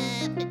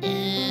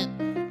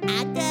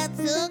 I got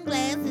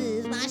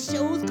sunglasses. My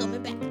show's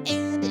coming back,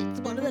 and it's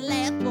one of the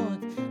last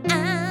ones.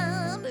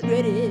 I'm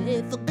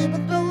ready for Game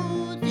of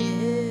Thrones.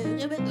 Yeah,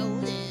 Game of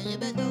Thrones, yeah,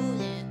 Game of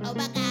Thrones, yeah. Oh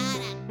my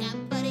God, I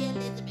got Buddy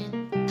Elizabeth.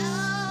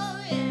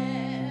 Oh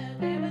yeah,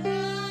 Game of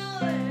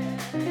Thrones.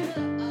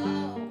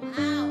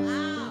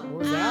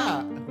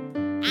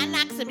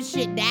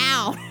 some shit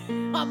down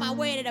on my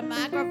way to the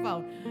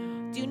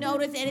microphone. Do you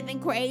notice anything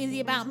crazy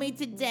about me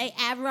today,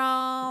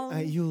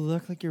 Aaron? You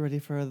look like you're ready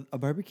for a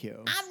barbecue.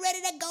 I'm ready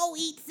to go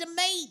eat some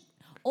meat.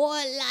 Or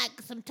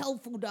like some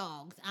tofu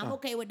dogs. I'm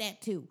okay with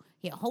that too.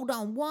 Here, hold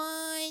on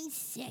 1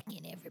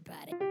 second,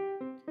 everybody.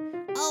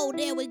 Oh,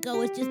 there we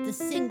go. It's just a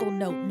single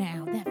note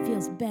now. That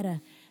feels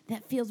better.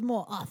 That feels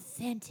more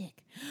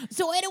authentic.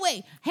 So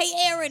anyway, hey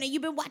Aaron, have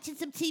you been watching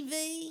some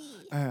TV?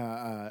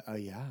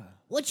 Yeah.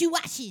 What you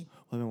watching?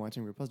 Well, I've been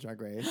watching RuPaul's Drag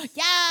Race.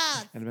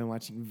 Yeah. And I've been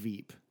watching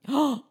Veep.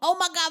 Oh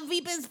my God,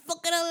 Veep is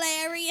fucking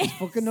hilarious.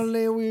 Fucking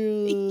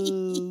hilarious.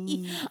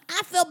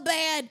 I feel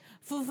bad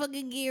for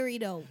fucking Gary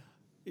though.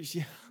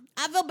 Yeah.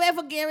 I feel bad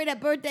for Gary. That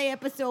birthday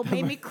episode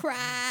made me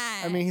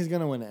cry. I mean, he's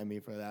going to win an Emmy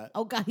for that.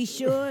 Oh, God, he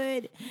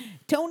should.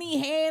 Tony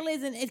Hale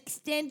is an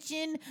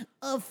extension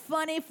of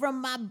funny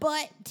from my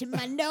butt to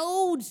my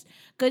nose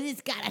because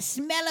it's got a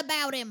smell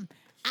about him.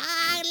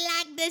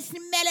 I like the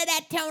smell of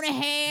that Tony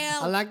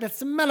Hale. I like the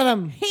smell of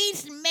him. He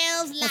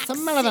smells like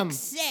smell of him.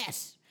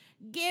 success.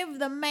 Give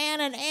the man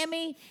an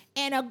Emmy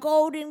and a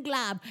Golden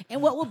Globe.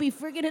 And what would be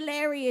friggin'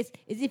 hilarious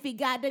is if he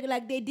got the,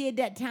 like they did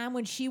that time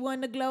when she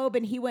won the Globe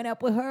and he went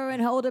up with her and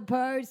hold her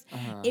purse.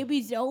 It'd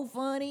be so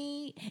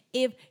funny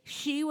if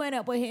she went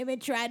up with him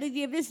and tried to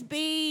give a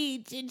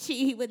speech and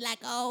he was like,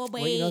 oh,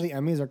 wait. Well, you know the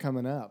Emmys are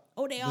coming up.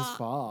 Oh, they this are?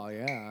 fall,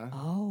 yeah.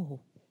 Oh.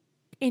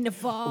 In the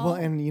fall. Well,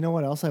 and you know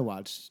what else I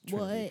watched?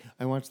 Trinity? What?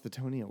 I watched the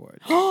Tony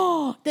Awards.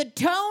 Oh, the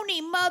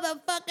Tony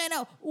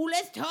motherfucking. Ooh,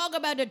 let's talk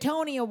about the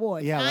Tony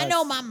Awards. Yeah, I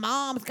know let's. my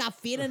mom's got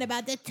feeling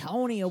about the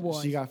Tony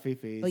Awards. She got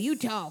Fifi's. But you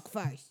talk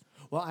first.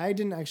 Well, I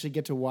didn't actually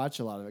get to watch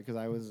a lot of it because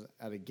I was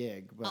at a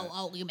gig. But,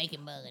 You're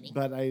making money.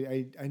 But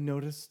I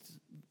noticed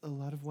a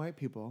lot of white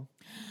people.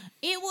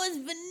 It was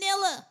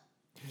vanilla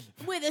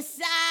with a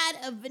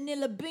side of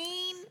vanilla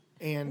bean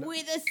And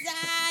with a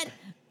side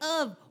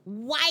of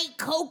white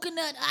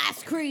coconut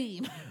ice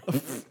cream.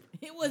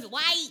 It was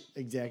white.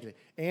 exactly.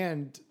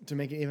 And to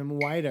make it even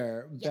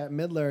whiter, Bette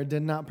Midler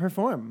did not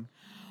perform.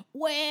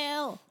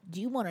 Well,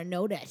 do you want to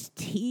know that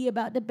tea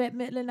about the Bette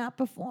Midler not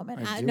performing?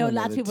 I I do know wanna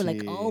lots of know people the are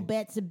like, tea. oh,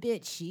 Bette's a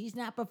bitch. She's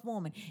not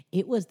performing.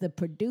 It was the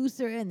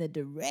producer and the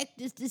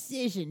director's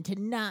decision to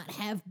not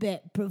have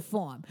Bette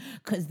perform.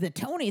 Because the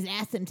Tonys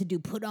asked them to do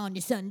Put On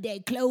Your Sunday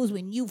Clothes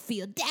When You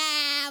Feel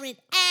Down and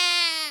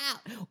Out.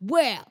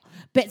 Well,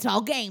 Bette's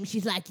all game.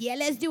 She's like, yeah,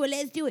 let's do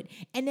it.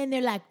 And then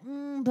they're like,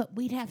 but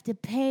we'd have to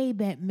pay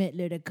Bette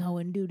Midler to go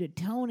and do the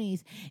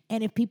Tonys.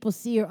 And if people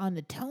see her on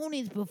the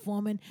Tonys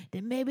performing,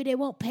 then maybe they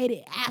won't pay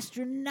the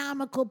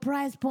astronomical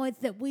price points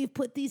that we've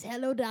put these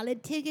Hello Dollar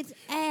tickets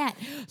at.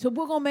 So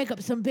we're going to make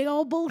up some big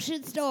old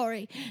bullshit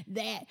story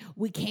that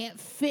we can't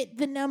fit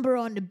the number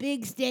on the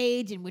big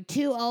stage and we're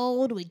too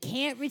old. We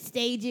can't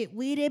restage it.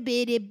 Weedy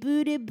bitty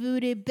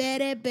booty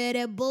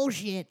better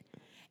bullshit.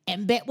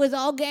 And Bette was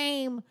all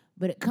game.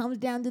 But it comes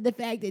down to the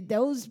fact that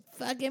those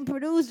fucking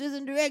producers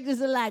and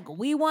directors are like,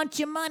 we want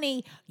your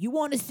money. You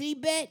want to see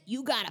Bette?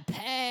 You got to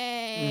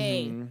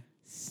pay. Mm-hmm.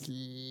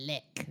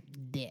 Slick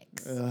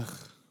dicks. Ugh.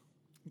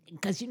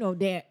 Because, you know,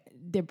 they're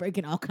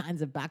breaking all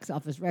kinds of box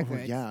office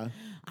records. yeah.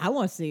 I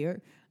want to see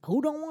her.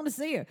 Who don't want to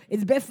see her?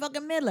 It's Bette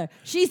fucking Midler.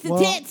 She's the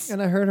Well, tits.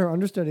 and I heard her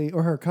understudy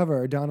or her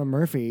cover, Donna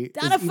Murphy,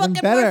 Donna is fucking even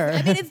better. Murphy.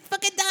 I mean, it's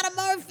fucking Donna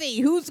Murphy.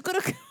 Who's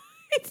going to...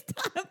 It's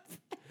Donna Murphy.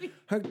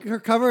 her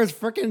cover is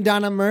freaking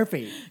Donna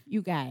Murphy.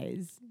 You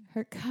guys,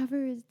 her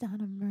cover is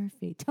Donna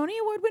Murphy. Tony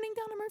Award winning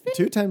Donna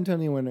Murphy? 2-time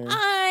Tony winner.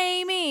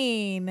 I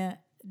mean,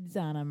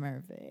 Donna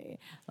Murphy.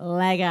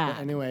 Leg up.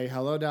 Anyway,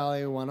 Hello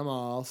Dolly won them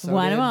all. So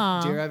Won did 'em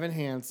all. Dear Evan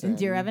Hansen.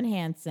 Dear Evan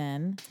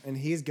Hansen. And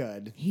he's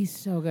good. He's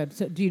so good.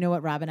 So do you know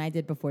what Rob and I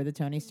did before the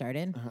Tony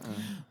started?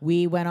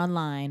 We went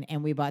online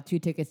and we bought 2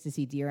 tickets to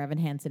see Dear Evan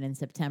Hansen in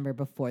September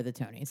before the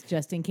Tonys,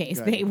 just in case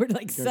Good. they were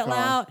like Good sell call.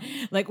 out.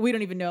 Like we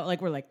don't even know.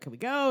 Like we're like, can we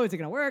go? Is it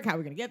gonna work? How are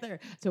we gonna get there?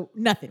 So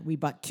nothing. We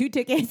bought 2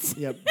 tickets.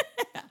 Yep.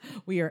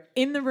 We are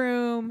in the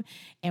room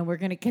and we're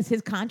gonna, because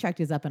his contract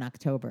is up in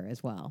October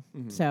as well.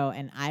 So,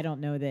 and I don't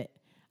know that.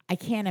 I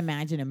can't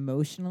imagine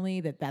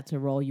emotionally that that's a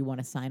role you want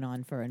to sign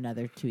on for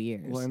another 2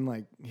 years. Well, and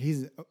like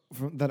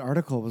that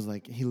article was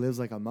like he lives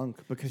like a monk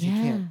because he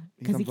can't.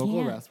 He's on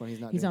vocal rest when he's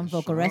not. He's doing on the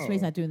vocal rest when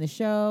he's show. not doing the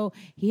show.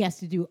 He has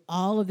to do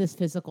all of this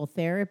physical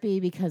therapy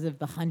because of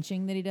the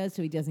hunching that he does,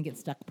 so he doesn't get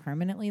stuck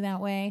permanently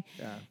that way.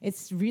 Yeah.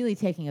 It's really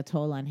taking a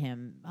toll on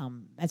him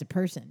as a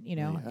person, you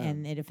know, Yeah.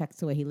 and it affects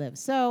the way he lives.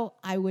 So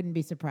I wouldn't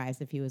be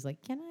surprised if he was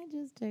like, "Can I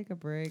just take a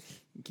break?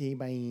 Okay,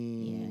 bye.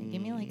 Yeah,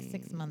 give me like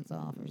 6 months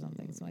off or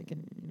something, so I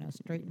can, you know,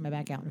 straighten my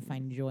back out and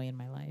find joy in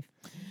my life."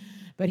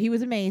 But he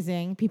was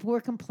amazing. People were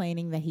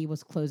complaining that he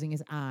was closing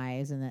his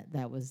eyes and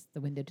that was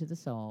the window to the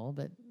soul.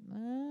 But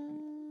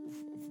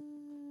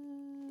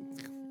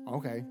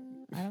Okay.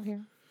 I don't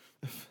care.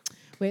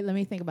 Wait, let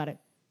me think about it.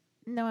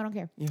 No, I don't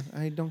care. Yeah,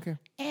 I don't care.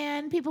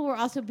 And people were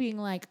also being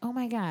like, "Oh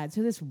my God!"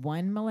 So this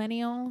one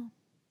millennial.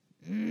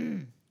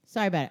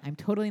 Sorry about it. I'm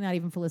totally not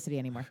even Felicity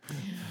anymore.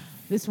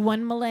 This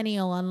one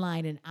millennial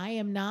online, and I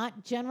am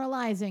not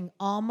generalizing.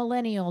 All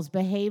millennials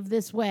behave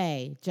this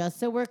way. Just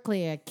so we're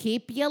clear,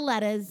 keep your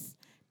letters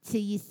to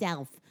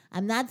yourself.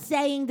 I'm not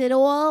saying that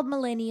all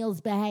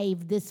millennials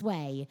behave this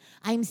way.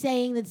 I'm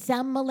saying that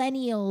some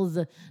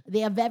millennials,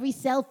 they are very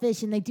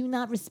selfish and they do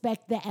not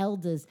respect the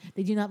elders.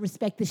 They do not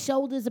respect the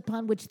shoulders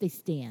upon which they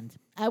stand.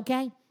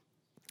 Okay?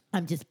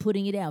 I'm just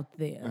putting it out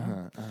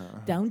there.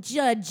 Don't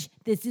judge.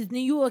 This is New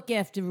York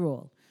after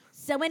all.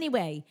 So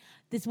anyway,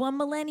 this one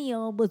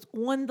millennial was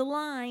on the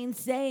line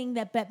saying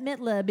that Bette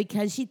Midler,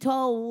 because she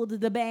told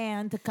the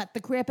band to cut the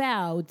crap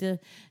out,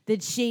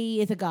 that she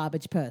is a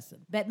garbage person.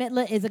 Bette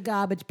Midler is a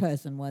garbage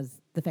person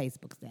was the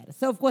Facebook status.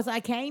 So, of course,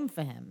 I came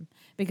for him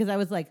because I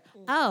was like,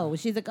 oh,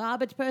 she's a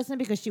garbage person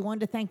because she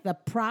wanted to thank the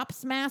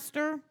props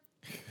master?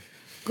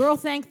 Girl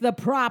thanked the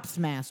props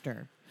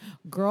master.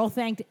 Girl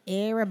thanked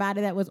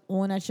everybody that was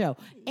on that show.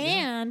 Yeah.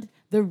 And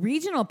the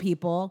regional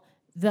people,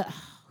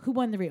 who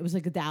won it was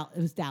like it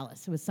was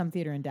Dallas. It was some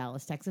theater in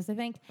Dallas, Texas, I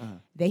think.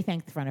 They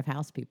thanked the front of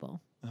house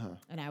people.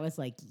 And I was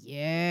like,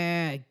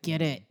 yeah,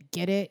 get it.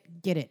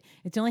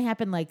 It's only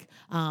happened like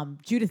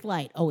Judith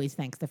Light always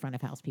thanks the front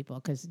of house people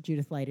because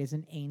Judith Light is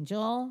an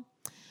angel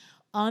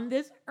on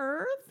this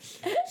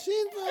earth.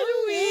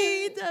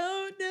 We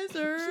don't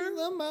deserve. She's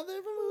the mother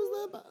from Who's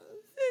the Boss.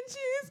 And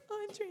she's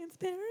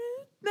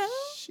untransparent. No.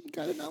 She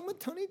got it on with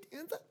Tony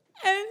Danza.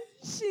 And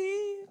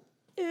she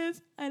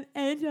is an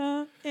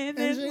angel in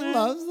this And she world.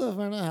 loves the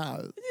front of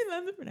house. She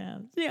loves the front of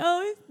house. She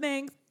always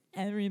thanks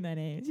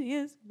everybody. She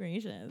is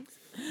gracious.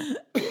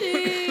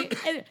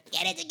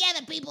 Get it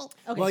together, people.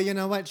 Okay. Well, you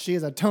know what? She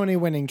is a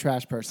Tony-winning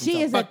trash person. She so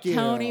is a fuck you.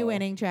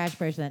 Tony-winning trash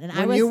person. And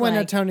When I was you win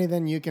like, a Tony,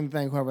 then you can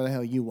thank whoever the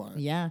hell you want.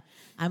 yeah.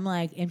 I'm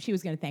like, and she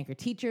was going to thank her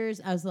teachers.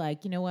 I was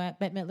like, you know what?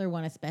 Bette Midler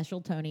won a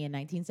special Tony in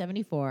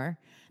 1974.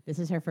 This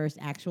is her first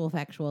actual,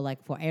 factual,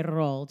 like, for a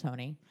role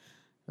Tony.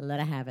 Let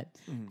her have it.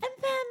 And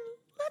then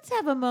let's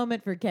have a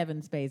moment for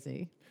Kevin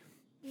Spacey.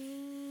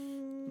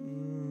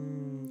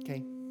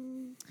 Okay.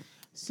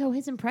 So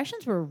his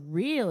impressions were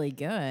really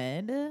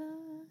good.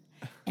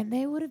 And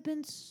they would have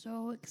been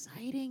so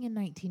exciting in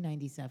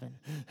 1997.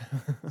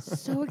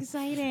 So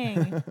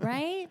exciting,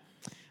 right?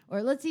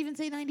 Or let's even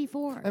say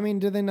 94. I mean,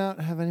 do they not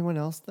have anyone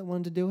else that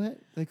wanted to do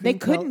it? They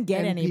couldn't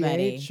get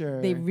anybody.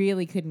 Or They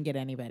really couldn't get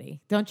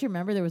anybody. Don't you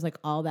remember there was like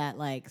all that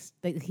like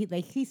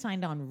he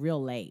signed on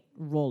real late.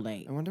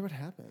 I wonder what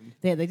happened.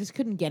 They just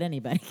couldn't get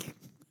anybody.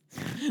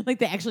 Like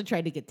they actually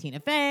tried to get Tina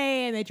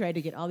Fey and they tried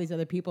to get all these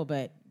other people,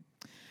 but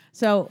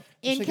so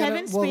in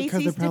Kevin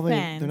Spacey's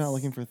defense, they're not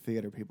looking for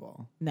theater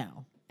people.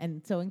 No,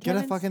 and so in Get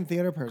Kevin's, a fucking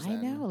theater person. I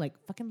know, like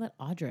fucking let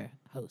Audra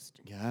host.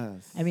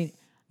 Yes. I mean,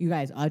 you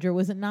guys, Audra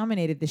wasn't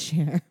nominated this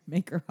year.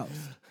 Make her host.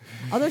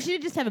 Although she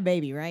did just have a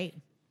baby, right?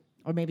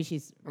 Or maybe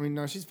she's. I mean,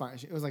 no, she's fine.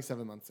 It was like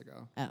 7 months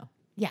ago. Oh.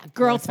 Yeah,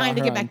 girl, I saw time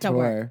to her get on back to tour.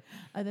 work.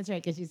 Oh, that's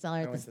right, because you saw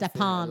her at the went to see her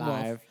Stepan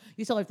live. Wolf.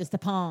 You saw her at the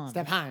Stepan.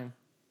 Stepan.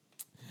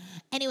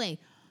 Anyway,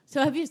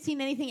 so have you seen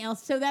anything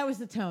else? So that was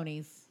the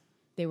Tonys.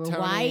 They were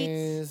white.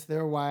 Tonys,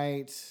 they're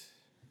white.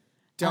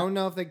 Don't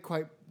know if they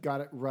quite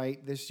got it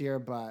right this year,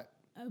 but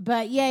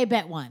But yay,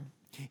 Bet won.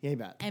 yay,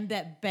 bet. And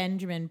Bet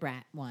Benjamin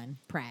Bratt won.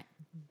 Pratt.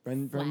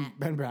 Ben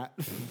Bratt.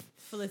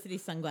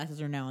 Felicity's sunglasses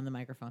are now on the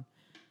microphone.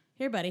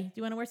 Here, buddy. Do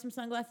you want to wear some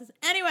sunglasses?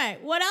 Anyway,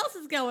 what else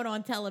is going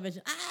on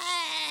television?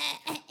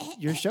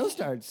 Your show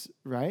starts,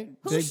 right?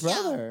 Whose Big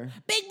show? Brother.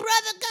 Big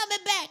Brother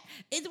coming back.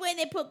 It's when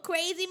they put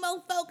crazy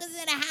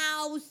mofocus in a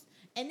house.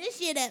 And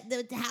this year,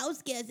 the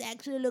house guests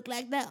actually look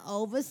like they're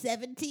over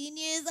 17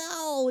 years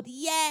old.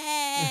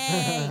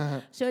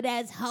 Yay! So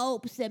there's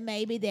hopes that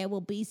maybe there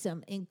will be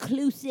some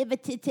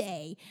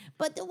inclusivity.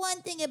 But the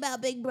one thing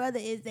about Big Brother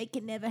is they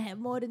can never have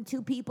more than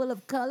 2 people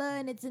of color,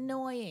 and it's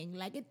annoying.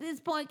 Like, at this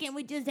point, can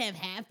we just have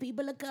half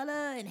people of color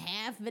and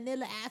half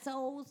vanilla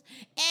assholes?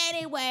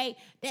 Anyway,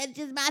 that's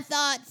just my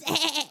thoughts.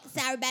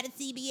 Sorry about it,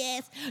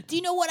 CBS. Do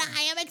you know what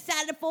I am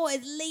excited for?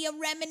 Is Leah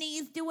Remini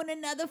is doing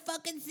another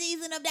fucking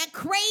season of that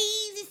crazy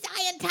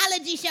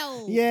Scientology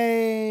show.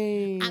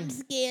 Yay! I'm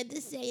scared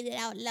to say that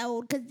out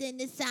loud because then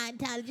the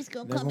Scientologists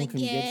gonna They come won't and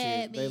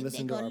get me. They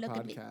listen to gonna our look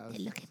at me. podcast. They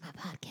look at my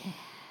podcast.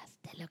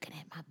 They're looking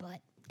at my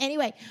butt.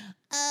 Anyway,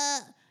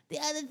 the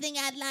other thing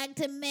I'd like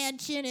to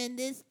mention in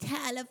this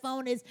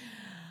telephone is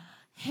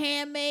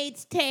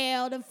Handmaid's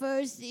Tale. The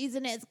first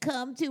season has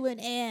come to an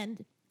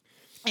end,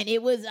 and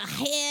it was a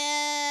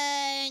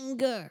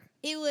hanger.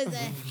 It was a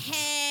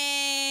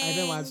hanger. I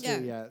haven't watched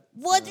it yet.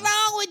 What's so.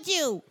 wrong with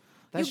you?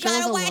 That You show's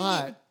gotta a watch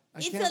lot. it. I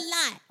It's can't- a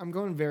lot. I'm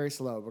going very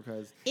slow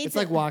because It's it's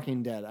like a-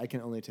 Walking Dead. I can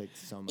only take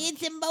so much.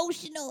 It's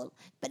emotional.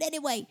 But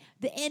anyway,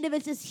 the end of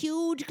it's this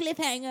huge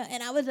cliffhanger.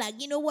 And I was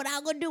like, you know what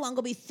I'm going to do? I'm going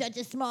to be such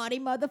a smarty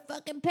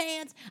motherfucking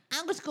pants.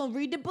 I'm just going to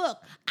read the book.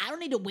 I don't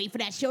need to wait for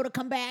that show to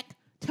come back.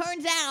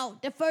 Turns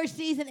out the first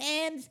season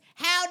ends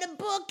how the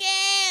book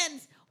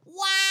ends.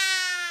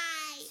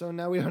 Why? So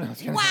now we don't know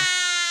what's going to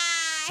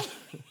happen. Why?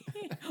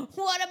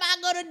 What am I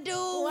going to do?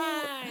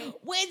 Why?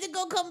 When's it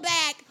going to come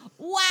back?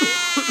 Why?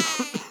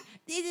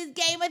 This is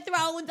Game of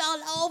Thrones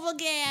all over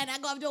again.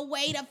 I'm going to have to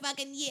wait a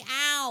fucking year.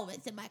 Ow,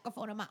 it's a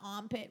microphone in my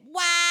armpit.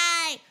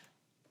 Why?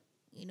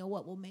 You know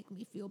what will make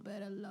me feel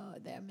better,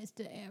 Lord, there,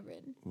 Mr.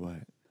 Aaron? What?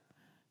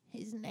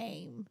 His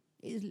name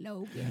is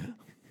Logan.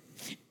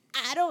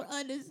 I don't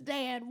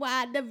understand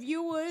why the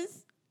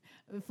viewers.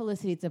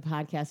 Felicity, it's a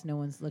podcast. No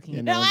one's looking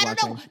at. no No, one's I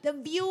don't know. watching. The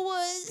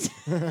viewers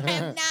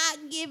have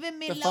not given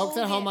me The folks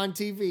at home Logan. on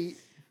TV.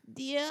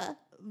 Dear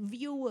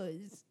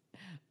viewers,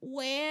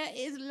 where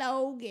is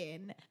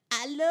Logan?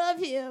 I love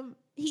him.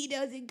 He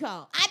doesn't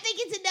call. I think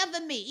it's enough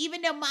of me,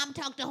 even though Mom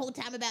talked the whole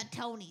time about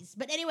Tony's.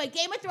 But anyway,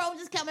 Game of Thrones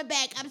is coming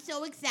back. I'm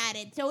so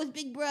excited. So is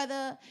Big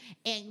Brother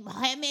and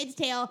Handmaid's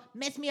Tale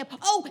messed me up.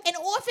 Oh, and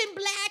Orphan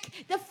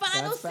Black, the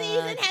final That's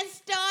season back. has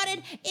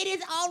started. It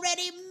is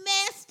already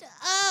messed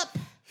up.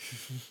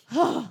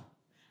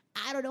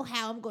 I don't know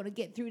how I'm going to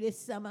get through this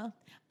summer.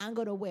 I'm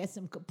going to wear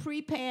some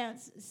capri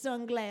pants,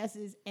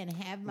 sunglasses, and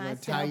have gonna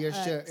myself tie your a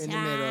shirt in the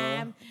middle.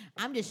 time.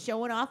 I'm just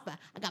showing off.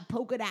 I got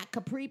polka dot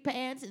capri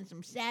pants and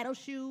some saddle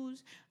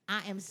shoes.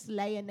 I am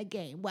slaying the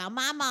game. While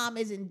my mom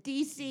is in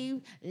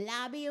D.C.,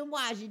 lobby in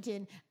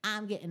Washington,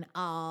 I'm getting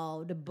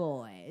all the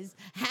boys.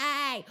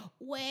 Hey,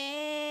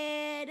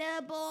 where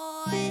the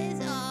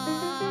boys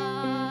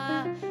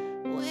are,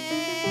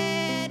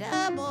 where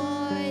the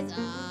boys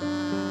are.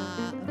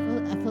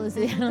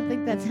 Felicity, I don't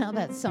think that's how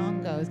that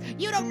song goes.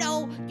 You don't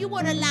know. You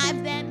weren't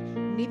alive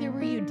then. Neither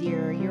were you,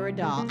 dear. You're a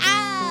doll.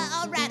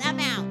 All right, I'm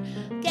out.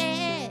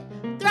 Game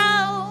of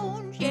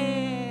Thrones,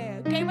 yeah.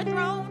 Game of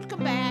Thrones,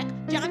 come back.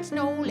 Jon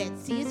Snow,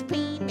 let's see his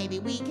peen. Maybe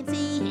we can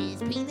see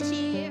his peen this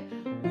year.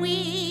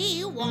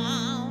 We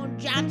want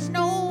Jon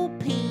Snow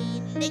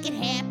peen. Make it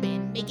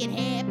happen. Make it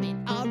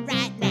happen. All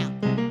right, now.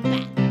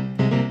 Bye.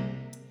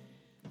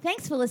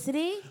 Thanks,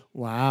 Felicity.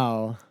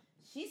 Wow.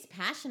 She's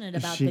passionate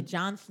about She- the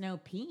Jon Snow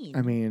peen.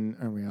 I mean,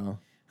 are we all?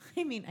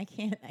 I mean, I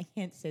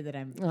can't say that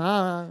I'm.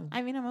 Ah.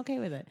 I mean, I'm okay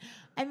with it.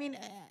 I mean,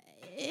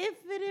 if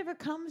it ever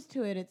comes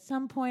to it, at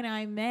some point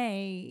I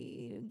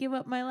may give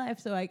up my life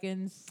so I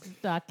can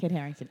stalk Kit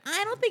Harington.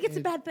 I don't think it's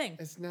a bad thing.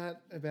 It's not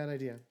a bad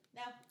idea.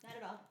 No, not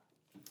at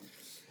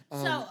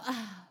all. So,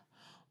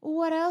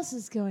 what else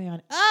is going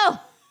on?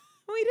 Oh,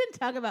 we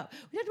talked about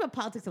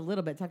politics a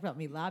little bit. Talked about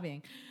me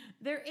lobbying.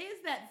 There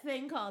is that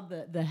thing called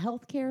the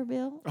healthcare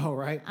bill. Oh,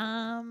 right.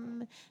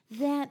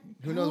 That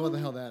Who knows what the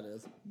hell that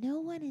is? no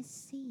one has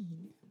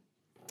seen.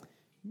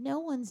 No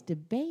one's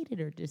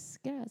debated or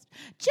discussed.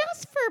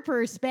 Just for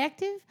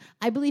perspective,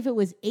 I believe it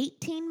was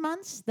 18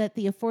 months that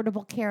the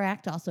Affordable Care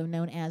Act, also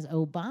known as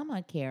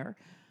Obamacare,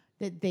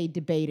 that they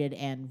debated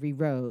and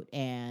rewrote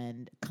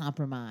and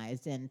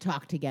compromised and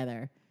talked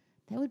together.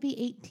 That would be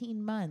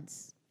 18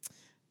 months.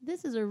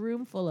 This is a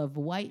room full of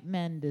white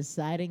men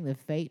deciding the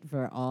fate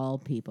for all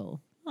people.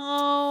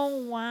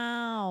 Oh,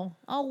 wow.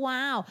 Oh,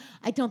 wow.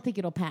 I don't think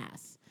it'll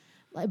pass.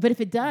 But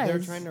if it does... They're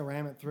trying to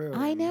ram it through.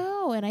 I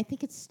know, and I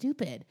think it's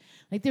stupid.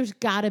 Like, there's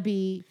got to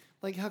be...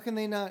 Like, how can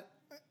they not?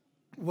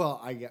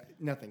 Well,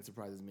 nothing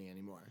surprises me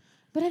anymore.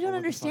 But I don't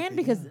what the fuck understand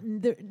they because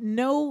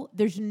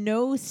there's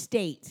no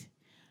state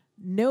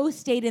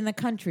in the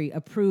country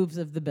approves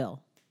of the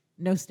bill.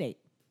 No state.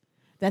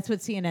 That's what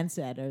CNN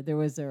said. Or there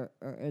was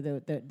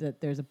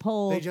there's a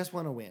poll. They just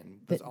want to win.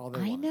 That's all they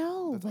want. I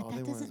know, That's but all they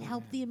that want is doesn't to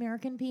help win. the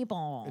American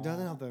people. It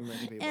doesn't help the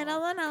American people. It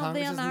doesn't help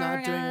Congress the is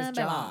not doing its American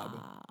job.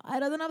 people. It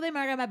doesn't help the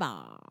American people.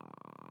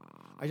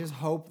 I just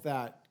hope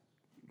that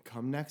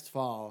come next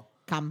fall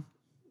Come.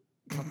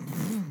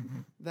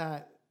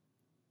 that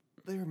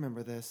they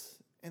remember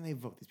this and they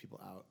vote these people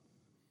out.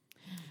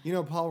 You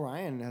know, Paul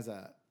Ryan has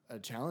a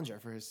challenger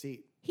for his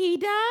seat. He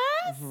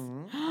does?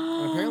 And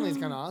apparently he's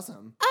kind of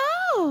awesome.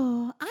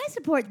 Oh, I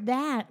support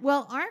that.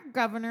 Well, our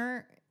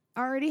governor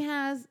already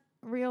has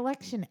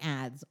re-election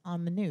ads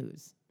on the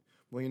news.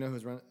 Well, you know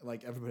who's running?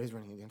 Like, everybody's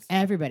running against him.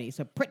 Everybody.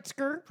 So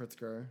Pritzker,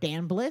 Pritzker.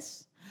 Dan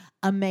Bliss,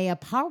 Amaya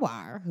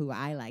Pawar, who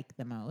I like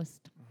the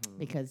most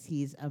because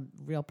he's a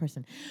real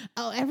person.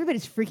 Oh,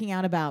 everybody's freaking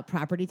out about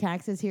property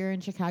taxes here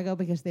in Chicago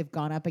because they've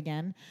gone up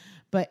again.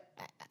 But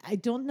I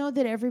don't know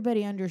that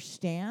everybody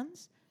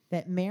understands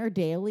that Mayor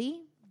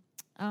Daley,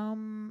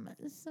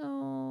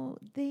 so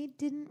they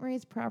didn't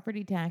raise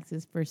property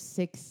taxes for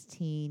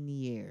 16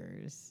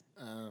 years.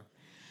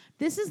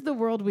 This is the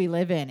world we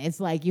live in.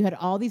 It's like you had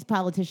all these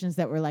politicians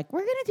that were like,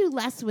 we're going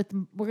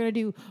to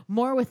do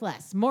more with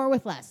less, more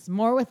with less,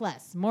 more with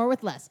less, more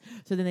with less.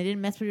 So then they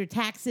didn't mess with your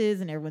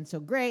taxes and everyone's so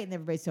great and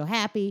everybody's so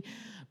happy.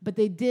 But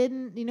they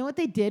didn't, you know what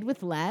they did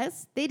with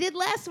less? They did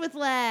less with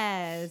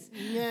less.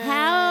 Yay.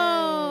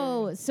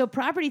 How? So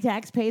property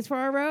tax pays for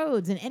our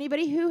roads. And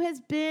anybody who has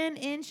been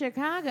in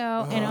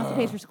Chicago and also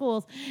pays for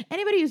schools,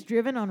 anybody who's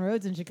driven on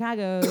roads in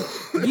Chicago,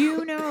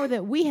 you know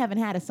that we haven't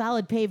had a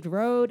solid paved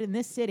road in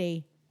this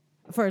city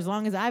for as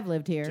long as I've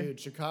lived here. Dude,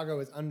 Chicago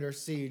is under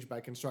siege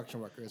by construction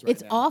workers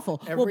It's now.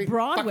 awful. Every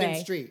Broadway.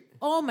 fucking street.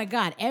 Oh my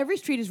God. Every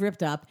street is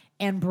ripped up.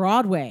 And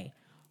Broadway.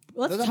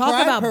 Let's There's a talk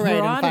Pride about Parade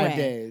in Broadway. 5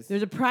 days.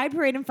 There's a Pride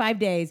Parade in 5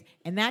 days.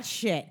 And that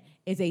shit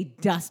is a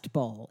dust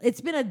bowl. It's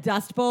been a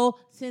dust bowl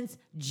since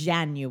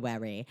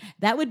January.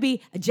 That would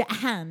be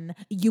January.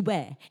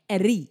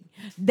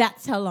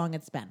 That's how long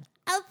it's been.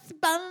 It's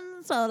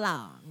been so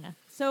long.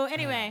 So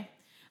anyway,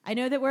 I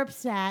know that we're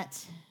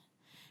upset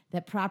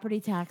that property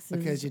taxes.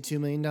 Because your $2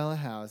 million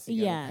house.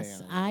 You gotta pay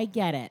Yes, on it. I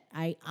get it.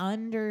 I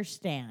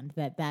understand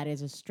that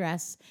is a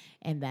stress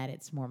and that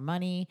it's more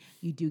money.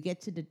 You do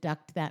get to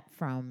deduct that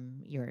from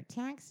your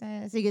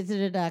taxes. You get to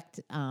deduct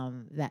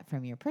that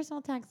from your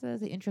personal taxes,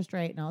 the interest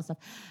rate, and all that stuff.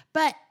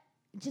 But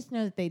just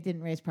know that they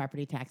didn't raise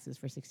property taxes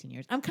for 16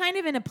 years. I'm kind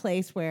of in a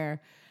place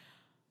where,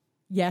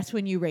 yes,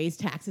 when you raise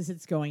taxes,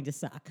 it's going to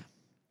suck.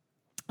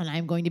 And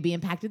I'm going to be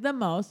impacted the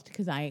most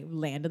because I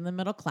land in the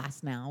middle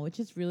class now, which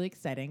is really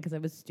exciting because I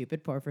was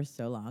stupid poor for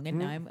so long, and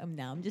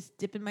now I'm just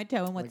dipping my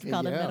toe in what's Like,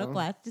 called a middle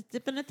class, just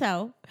dipping a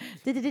toe,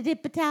 dip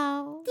a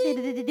toe,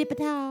 dip a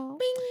toe,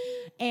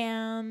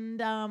 and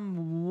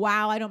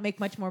wow, I don't make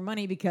much more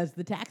money because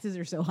the taxes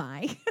are so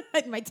high.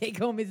 My take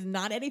home is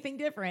not anything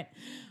different,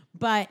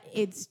 but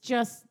it's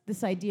just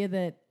this idea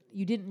that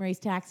you didn't raise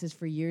taxes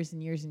for years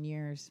and years and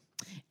years.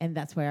 And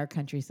that's why our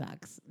country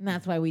sucks. And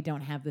that's why we don't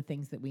have the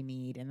things that we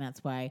need. And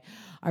that's why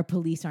our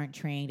police aren't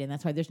trained. And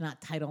that's why there's not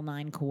Title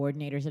IX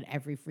coordinators at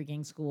every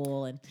freaking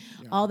school and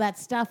all that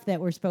stuff that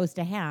we're supposed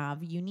to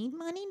have. You need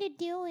money to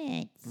do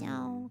it.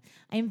 So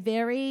I'm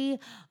very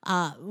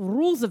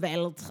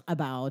Roosevelt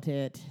about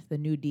it, the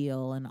New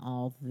Deal and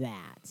all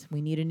that.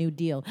 We need a new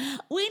deal.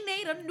 We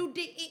need a new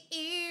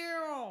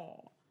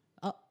deal.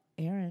 Oh,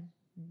 Aaron,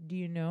 do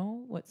you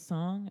know what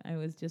song I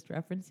was just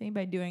referencing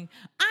by doing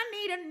I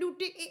need a new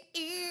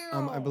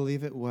deal? I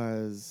believe it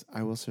was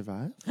I Will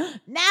Survive.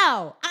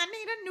 No, I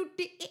need a new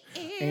deal.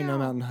 Ain't no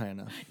mountain high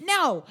enough.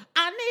 No,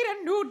 I need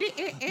a new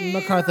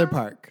deal. MacArthur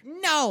Park.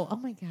 No. Oh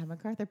my God,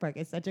 MacArthur Park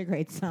is such a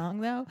great song,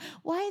 though.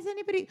 Why is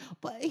anybody?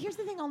 But here's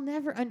the thing: I'll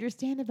never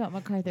understand about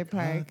MacArthur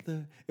Park.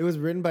 It was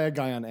written by a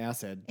guy on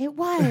acid. It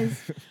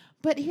was,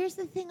 but here's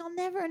the thing: I'll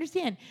never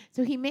understand.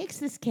 So he makes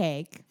this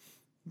cake.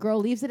 Girl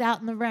leaves it out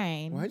in the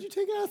rain. Why'd you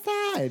take it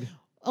outside?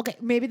 Okay,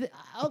 maybe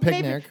picnic.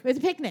 Maybe it was a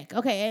picnic.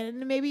 Okay,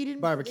 and maybe you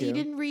didn't Barbecue. You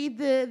didn't read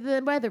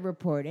the weather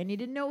report, and you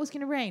didn't know it was going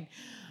to rain,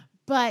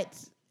 but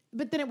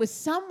then it was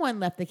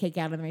someone left the cake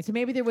out in the rain. So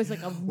maybe there was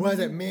like a Was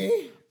it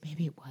me?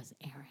 Maybe it was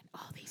Aaron.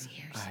 All these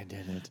years. I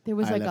didn't. There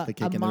was I like left the a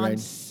cake in the rain.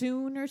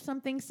 monsoon or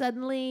something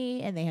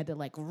suddenly, and they had to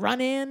like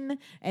run in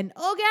and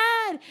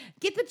oh God,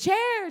 get the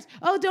chairs.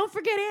 Oh, don't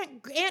forget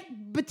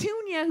Aunt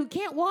Petunia who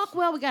can't walk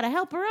well. We got to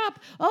help her up.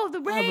 Oh,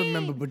 the rain. I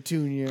remember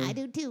Petunia. I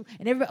do too.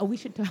 And everybody, we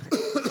should talk.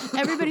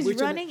 Everybody's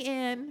running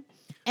in,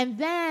 and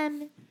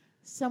then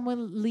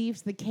someone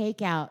leaves the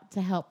cake out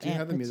to help Do you Aunt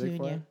have the music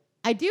Petunia. for it?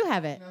 I do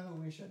have it. No,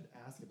 we should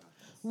ask about this.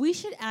 We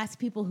should ask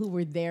people who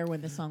were there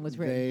when the song was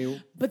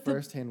written. They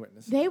first-hand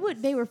witnesses. They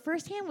were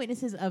first-hand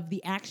witnesses of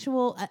the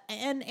actual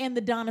and the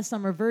Donna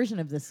Summer version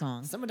of the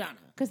song. Some Madonna.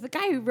 Because the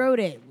guy who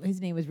wrote it,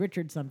 his name was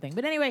Richard something.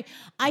 But anyway,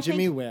 I think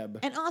Jimmy Webb.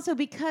 And also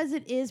because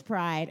it is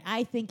Pride,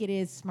 I think it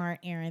is smart,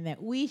 Aaron,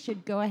 that we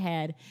should go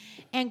ahead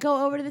and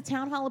go over to the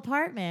Town Hall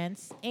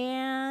Apartments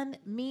and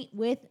meet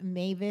with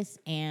Mavis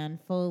and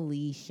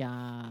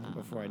Felicia.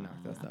 Before I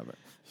knock this over.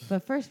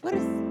 But first,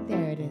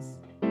 there it is.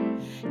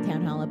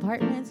 Town Hall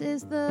Apartments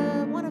is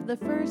one of the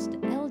first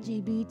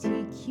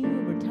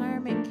LGBTQ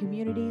retirement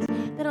communities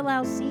that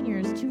allows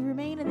seniors to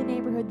remain in the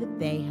neighborhood that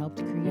they helped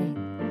create.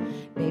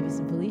 Mavis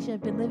and Felicia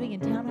have been living in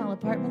Town Hall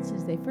Apartments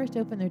since they first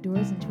opened their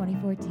doors in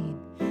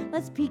 2014.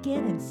 Let's peek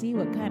in and see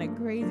what kind of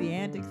crazy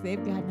antics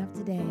they've gotten up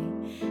today.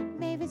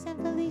 Mavis and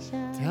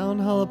Felicia. Town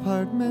Hall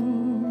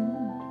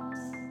Apartments.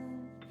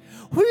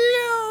 Wheel!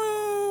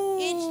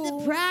 It's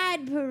the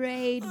Pride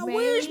Parade,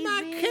 Where's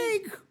my baby.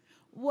 cake?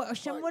 Well,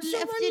 someone left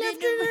Someone it left in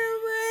the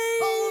rain.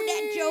 Oh,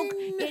 that joke,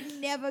 it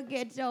never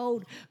gets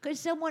old. Because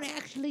someone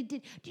actually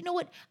did. Do you know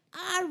what?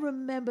 I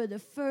remember the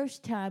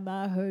first time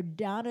I heard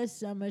Donna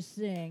Summer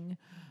sing,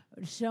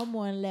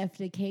 someone left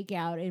a cake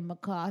out in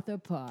MacArthur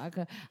Park.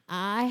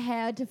 I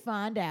had to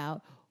find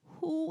out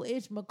who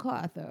is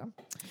MacArthur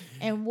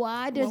and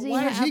why does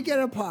Why does he get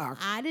a park?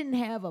 I didn't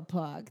have a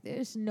park.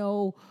 There's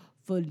no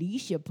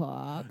Felicia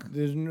Park.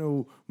 There's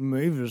no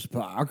Mavis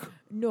Park.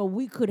 No,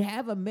 we could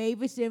have a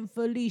Mavis and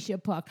Felicia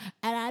park.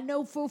 And I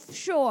know for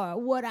sure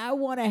what I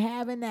want to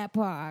have in that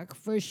park,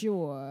 for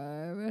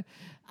sure.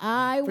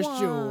 I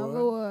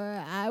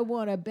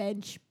want a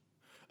bench.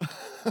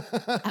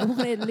 I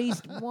want at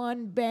least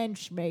one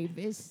bench,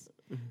 Mavis.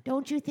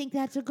 Don't you think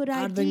that's a good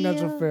idea? I think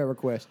that's a fair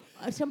request.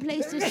 Some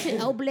place to sit.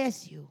 Oh,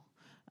 bless you.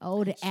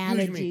 Oh, the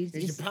allergies.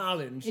 It's the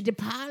pollens. The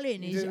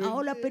pollen is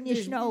all up in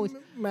your nose.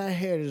 My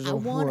head is I a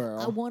want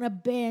whirl. a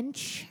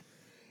bench.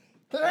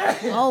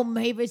 Oh,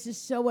 Mavis is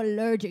so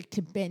allergic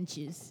to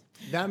benches.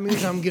 That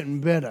means I'm getting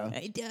better.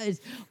 It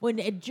does. When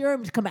the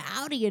germs come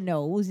out of your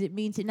nose, it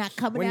means they're not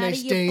coming When out they of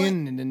your stay butt.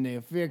 in and then they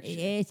affect you.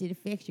 Yes, it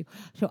affects you.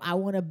 So I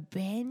want a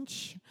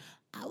bench.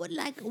 I would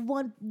like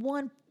one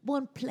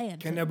plant.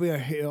 Can there be a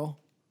hill?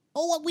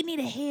 Oh, we need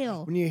a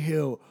hill. We need a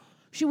hill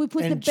Should we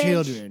put the and bench?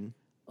 children.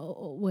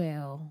 Oh,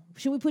 well,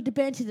 should we put the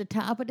bench at the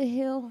top of the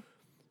hill?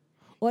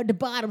 Or at the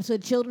bottom so the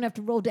children have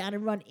to roll down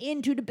and run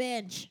into the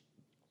bench?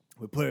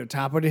 We put it at the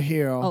top of the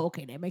hill. Oh,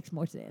 okay, that makes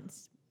more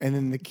sense. And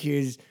then the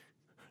kids,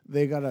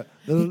 They gotta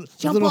the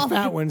Jump little off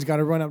fat the- ones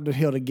gotta run up the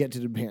hill to get to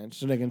the bench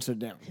so they can sit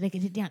down. They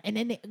can sit down, and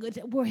then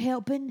we're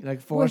helping. Like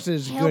we're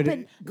forces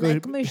helping,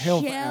 good like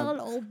health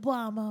Michelle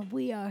Obama.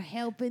 We are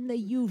helping the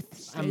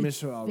youth. I miss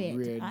her stay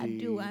fit. I already.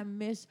 do. I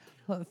miss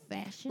her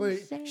fashion But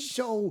sense.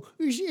 so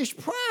it's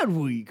Pride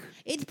Week.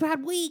 It's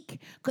Pride Week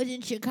because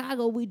in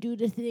Chicago we do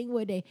the thing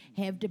where they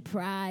have the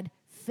Pride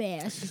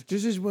Fest.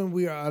 This is when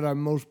we are at our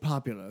most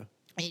popular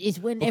It's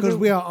because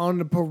we are on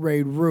the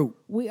parade route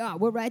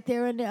we're right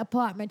there in the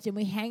apartments and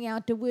we hang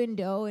out the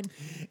window and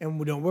and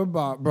we don't wear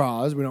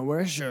bras, we don't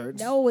wear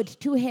shirts. no, it's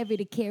too heavy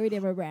to carry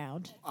them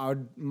around.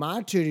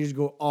 My titties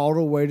go all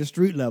the way to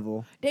street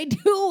level They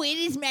do. It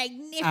is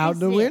magnificent. out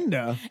the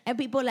window. And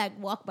people like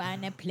walk by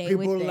and they play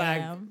People with like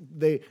them.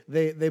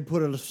 they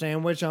put a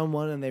sandwich on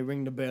one and they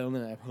ring the bell and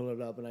then I pull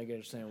it up and I get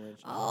a sandwich.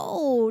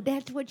 Oh,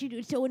 that's what you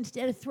do. So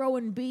instead of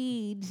throwing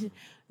beads,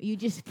 you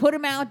just put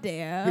them out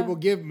there. People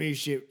give me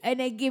shit and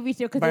they give you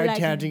stuff because by they're like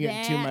attaching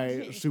it to that.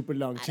 my super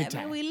long I tit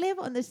mean, we live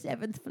on the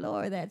 7th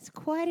floor. That's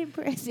quite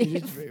impressive.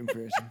 It's very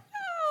impressive.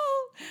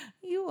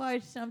 You are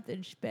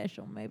something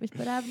special, Mavis,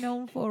 but I've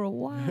known for a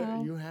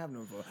while. You have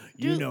no fun.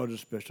 You Dude, know the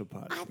special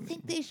part. I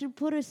think they should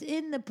put us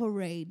in the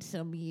parade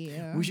some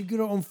year. We should get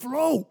our own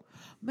float.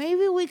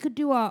 Maybe we could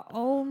do our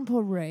own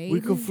parade.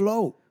 We could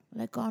float.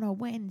 like on a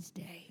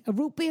Wednesday. A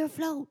root beer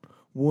float.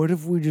 What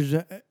if we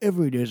just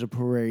every day's a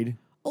parade?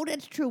 Oh,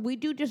 that's true. We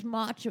do just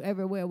march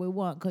everywhere we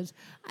want because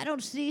I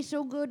don't see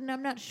so good and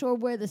I'm not sure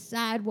where the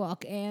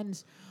sidewalk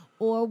ends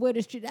or where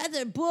the street. That's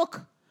a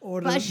book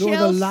Or by the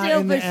Shel light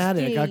in the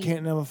attic. I Silverstein.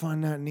 can't never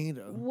find that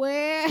neither.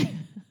 Where?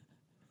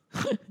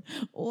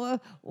 Or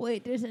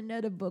wait, there's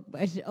another book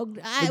by I The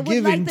would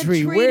Giving like the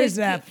Tree. Where's to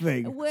that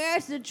thing?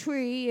 Where's the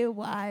tree and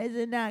why is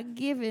it not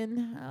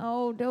given?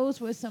 Oh,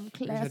 those were some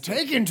It's a classics.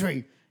 taking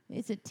tree.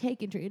 It's a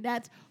taking tree.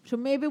 That's so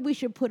maybe we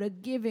should put a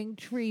giving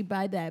tree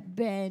by that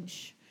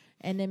bench.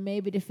 And then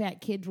maybe the fat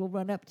kids will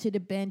run up to the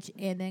bench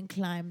and then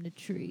climb the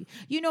tree.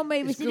 You know,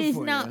 maybe It's it good is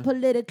for not ya.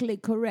 politically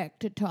correct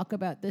to talk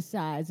about the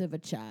size of a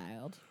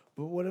child.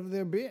 But what if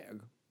they're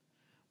big?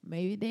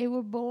 Maybe they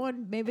were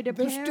born. Maybe their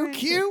They're parents.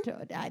 still cute.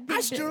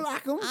 I still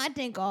like 'em. I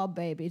think all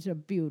babies are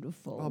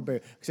beautiful. Oh,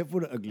 baby. Except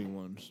for the ugly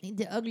ones.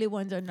 The ugly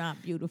ones are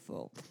not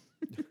beautiful.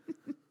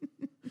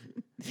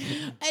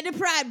 And the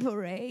Pride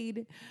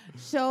Parade.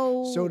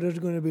 So there's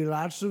going to be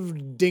lots of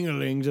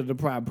dinglings at the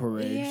Pride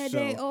Parade. Yeah, so.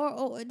 they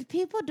or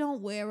people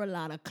don't wear a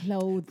lot of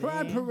clothing.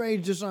 Pride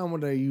parades just aren't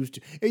what they used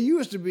to. It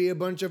used to be a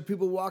bunch of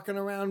people walking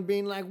around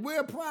being like,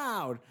 "We're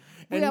proud,"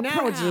 and We're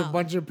now it's a proud.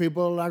 bunch of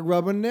people like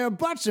rubbing their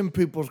butts in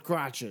people's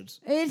crotches.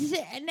 It's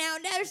now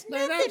there's No,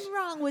 nothing that's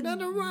wrong with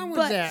nothing wrong with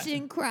butts that.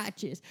 and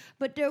crotches,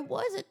 but there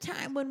was a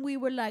time when we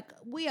were like,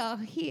 we are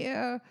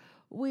here,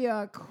 we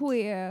are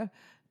queer,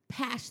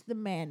 past the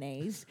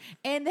mayonnaise,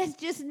 and that's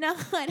just not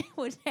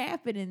what's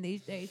happening these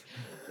days.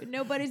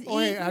 Nobody's Oh,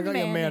 hey, eating I got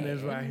your mayonnaise.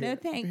 mayonnaise right No, here.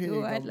 thank Here you.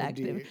 you go, I'd like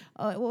to. dear.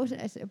 What was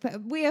I say?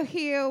 We are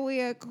here. We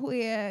are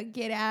queer.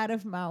 Get out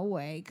of my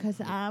way,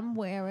 cause I'm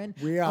wearing.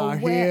 We are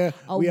here.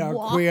 We are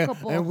queer,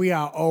 walkable- and we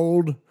are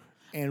old,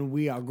 and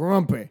we are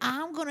grumpy.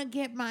 I'm gonna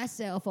get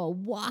myself a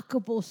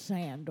walkable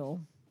sandal.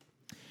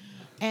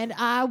 And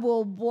I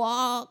will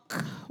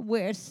walk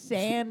where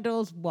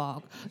sandals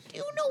walk. Do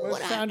you know Well,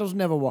 what sandals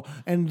never walk.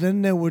 And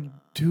then there were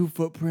 2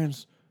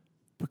 footprints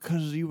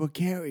because you were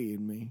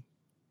carrying me.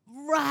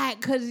 Right,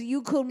 because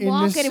you couldn't In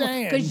walk the anymore.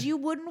 sand. Because you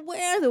wouldn't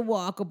wear the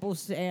walkable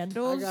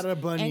sandals. I got a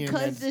bunion And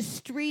because that's- the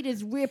street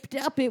is ripped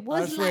up, it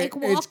was swear, like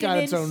walking it's got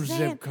its in own zip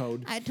sand.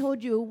 code. I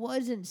told you it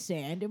wasn't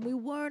sand, and we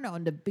weren't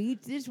on the beach.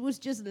 This was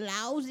just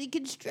lousy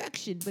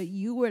construction. But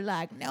you were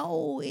like,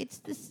 no, it's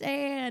the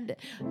sand,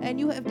 and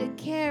you have to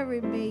carry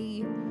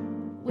me.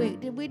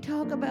 Wait, did we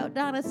talk about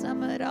Donna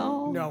Summer at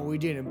all? No, we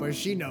didn't, but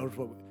she knows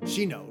what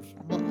she knows.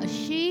 Well,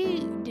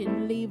 she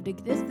didn't leave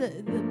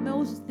the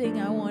most thing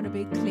I want to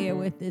be clear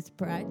with this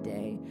Pride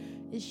Day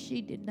is she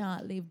did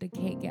not leave the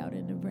cake out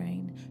in the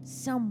rain.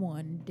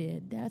 Someone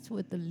did. That's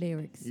what the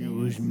lyrics say. It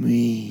was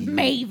me.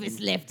 Mavis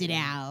left it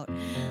out.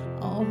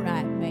 All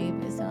right,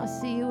 Mavis. I'll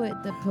see you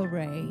at the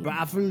parade.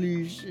 Bye,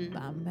 Felicia.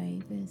 Bye,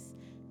 Mavis.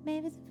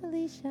 Mavis and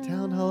Felicia.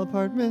 Town Hall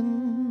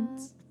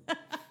Apartments.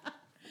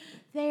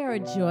 They are a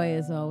joy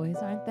as always,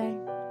 aren't they?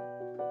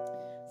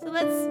 So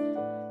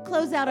let's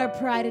close out our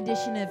Pride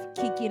edition of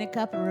Kiki in a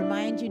Cup and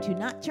remind you to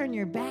not turn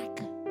your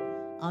back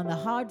on the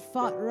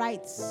hard-fought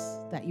rights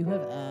that you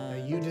have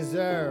earned. You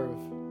deserve.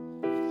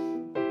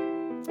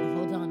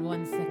 Hold on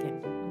 1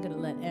 second. I'm going to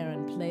let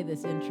Aaron play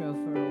this intro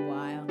for a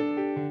while.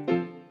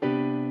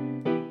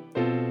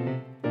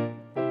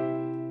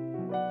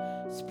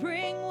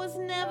 Spring was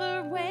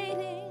never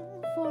waiting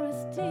for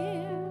us,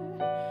 dear.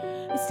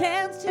 It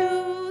stands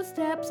 2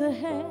 steps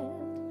ahead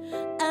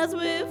as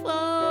we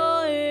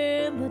fall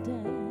in the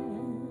dance.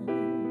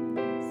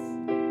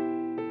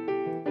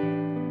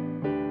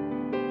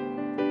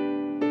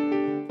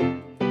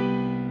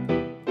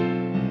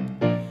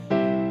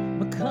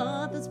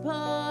 MacArthur's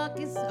Park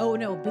is, oh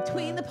no,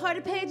 between the party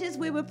pages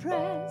we were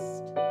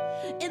pressed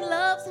in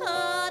love's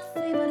hot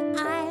flavored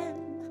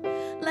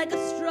iron like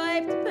a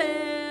striped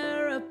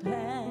pair of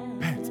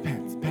pants.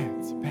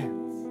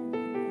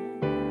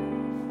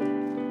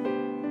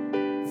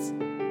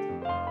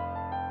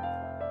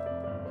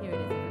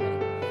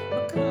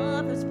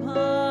 MacArthur's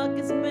Park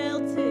is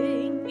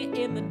melting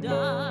in the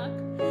dark.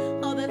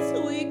 All that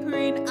sweet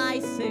green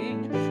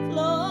icing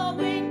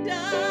flowing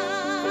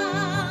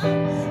down.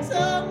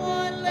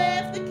 Someone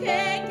left the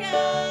cake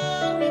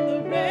out in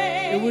the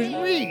rain. It was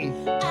me.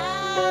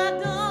 I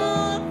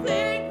don't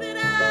think that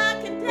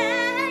I can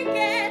take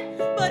it,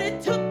 but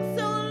it took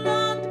so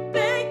long to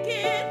bake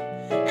it,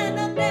 and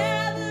I'll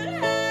never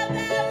have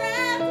that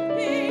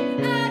recipe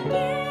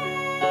again.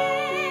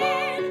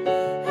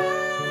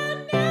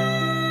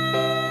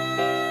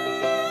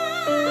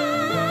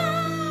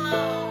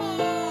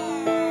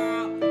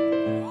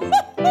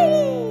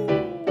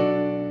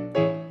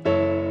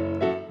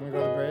 Wanna go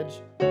to the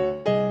bridge?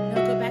 No,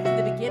 go back to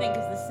the beginning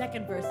because the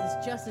second verse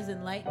is just as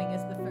enlightening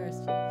as the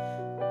first.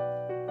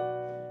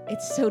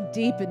 It's so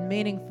deep and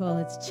meaningful,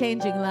 it's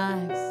changing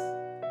lives.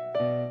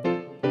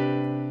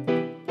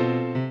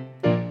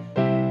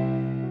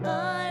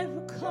 I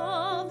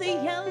recall the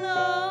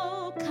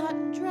yellow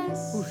cotton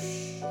dress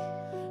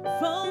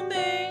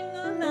foaming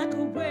like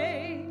a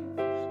wave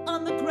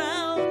on the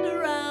ground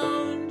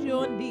around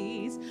your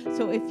knees.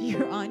 So if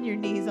you're on your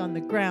knees on the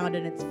ground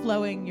and it's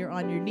flowing, you're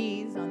on your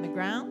knees on the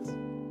ground.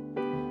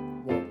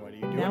 What are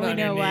you doing? Now we on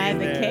know your why knees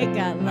the there? cake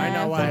got I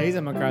know left. why he's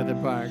at MacArthur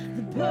Park.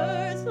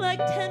 Birds like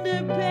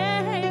tender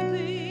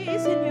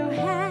babies in your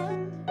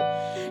hand,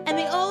 and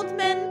the old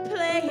men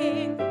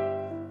playing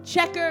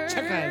checkers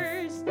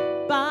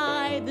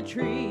by the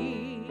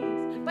trees.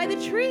 By the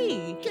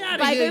tree. Get out of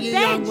by here, their you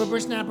bench. young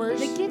whippersnappers.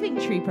 The giving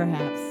tree,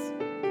 perhaps.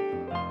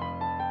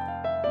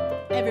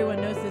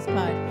 Everyone knows this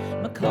part.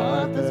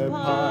 MacArthur's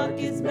Park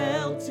is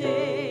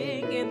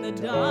melting in the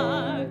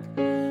dark.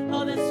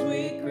 All the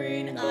sweet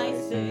green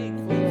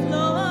icing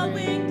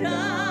flowing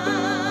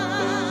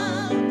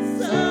down.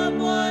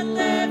 Someone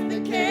left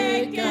the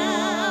cake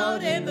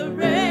out in the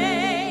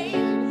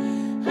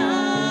rain.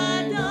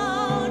 I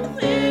don't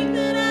think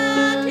that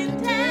I can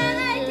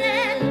take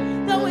it,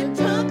 though it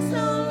took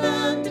so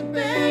long to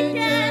bake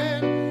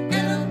it, and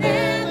I'll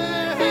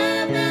never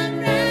have that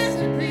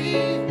recipe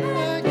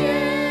again.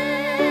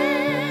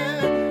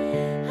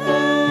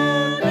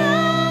 Oh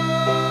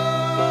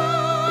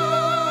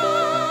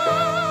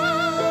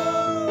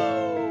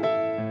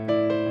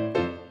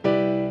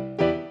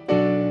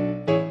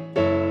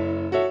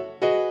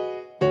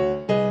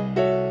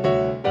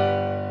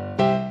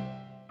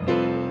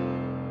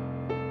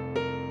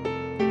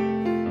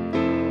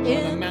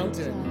On a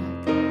mountain.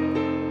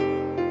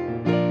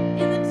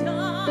 In the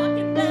dark,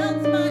 it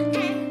melts my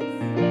ass.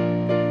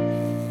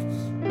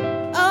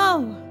 Oh,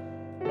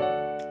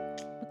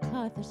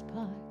 MacArthur's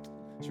Park.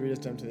 Should we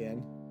just jump to the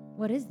end?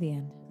 What is the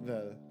end?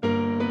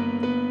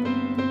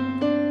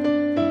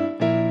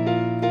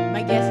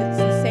 My guess it's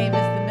the same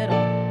as the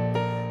middle.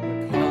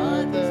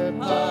 MacArthur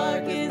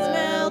Park is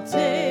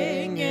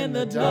melting in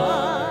the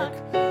dark.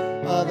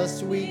 All the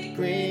sweet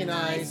green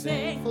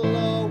icing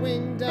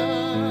flowing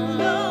down.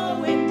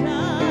 Flowing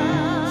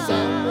down.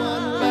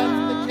 Someone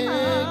left the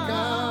cake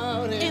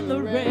out in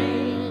the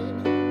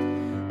rain.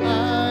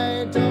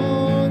 I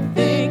don't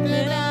think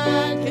that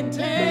I can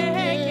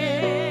take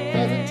it,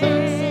 'cause it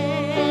took so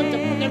long to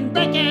fucking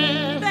bake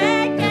it.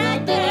 Bake And I'll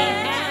it. never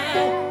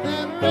have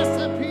that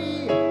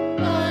recipe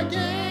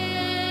again.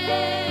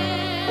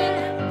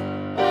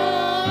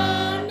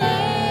 Oh, no.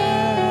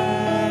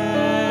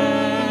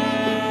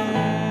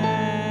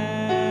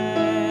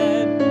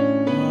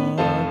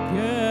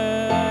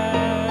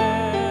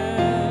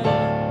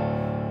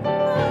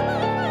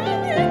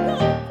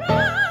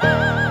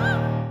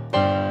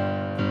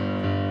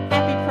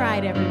 Happy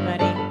Pride,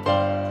 everybody.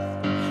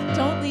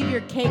 Don't leave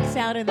your cakes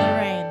out in the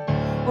rain.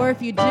 Or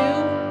if you do,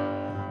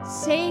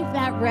 save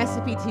that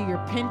recipe to your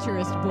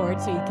Pinterest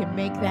board so you can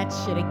make that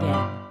shit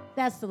again.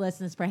 That's the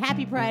lessons for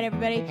Happy Pride,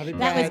 everybody. Happy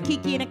That was Pride.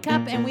 Kiki in a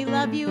Cup, and we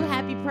love you.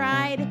 Happy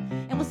Pride.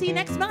 And we'll see you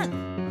next month.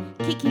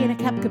 Kiki in a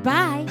Cup,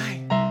 goodbye.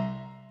 Bye.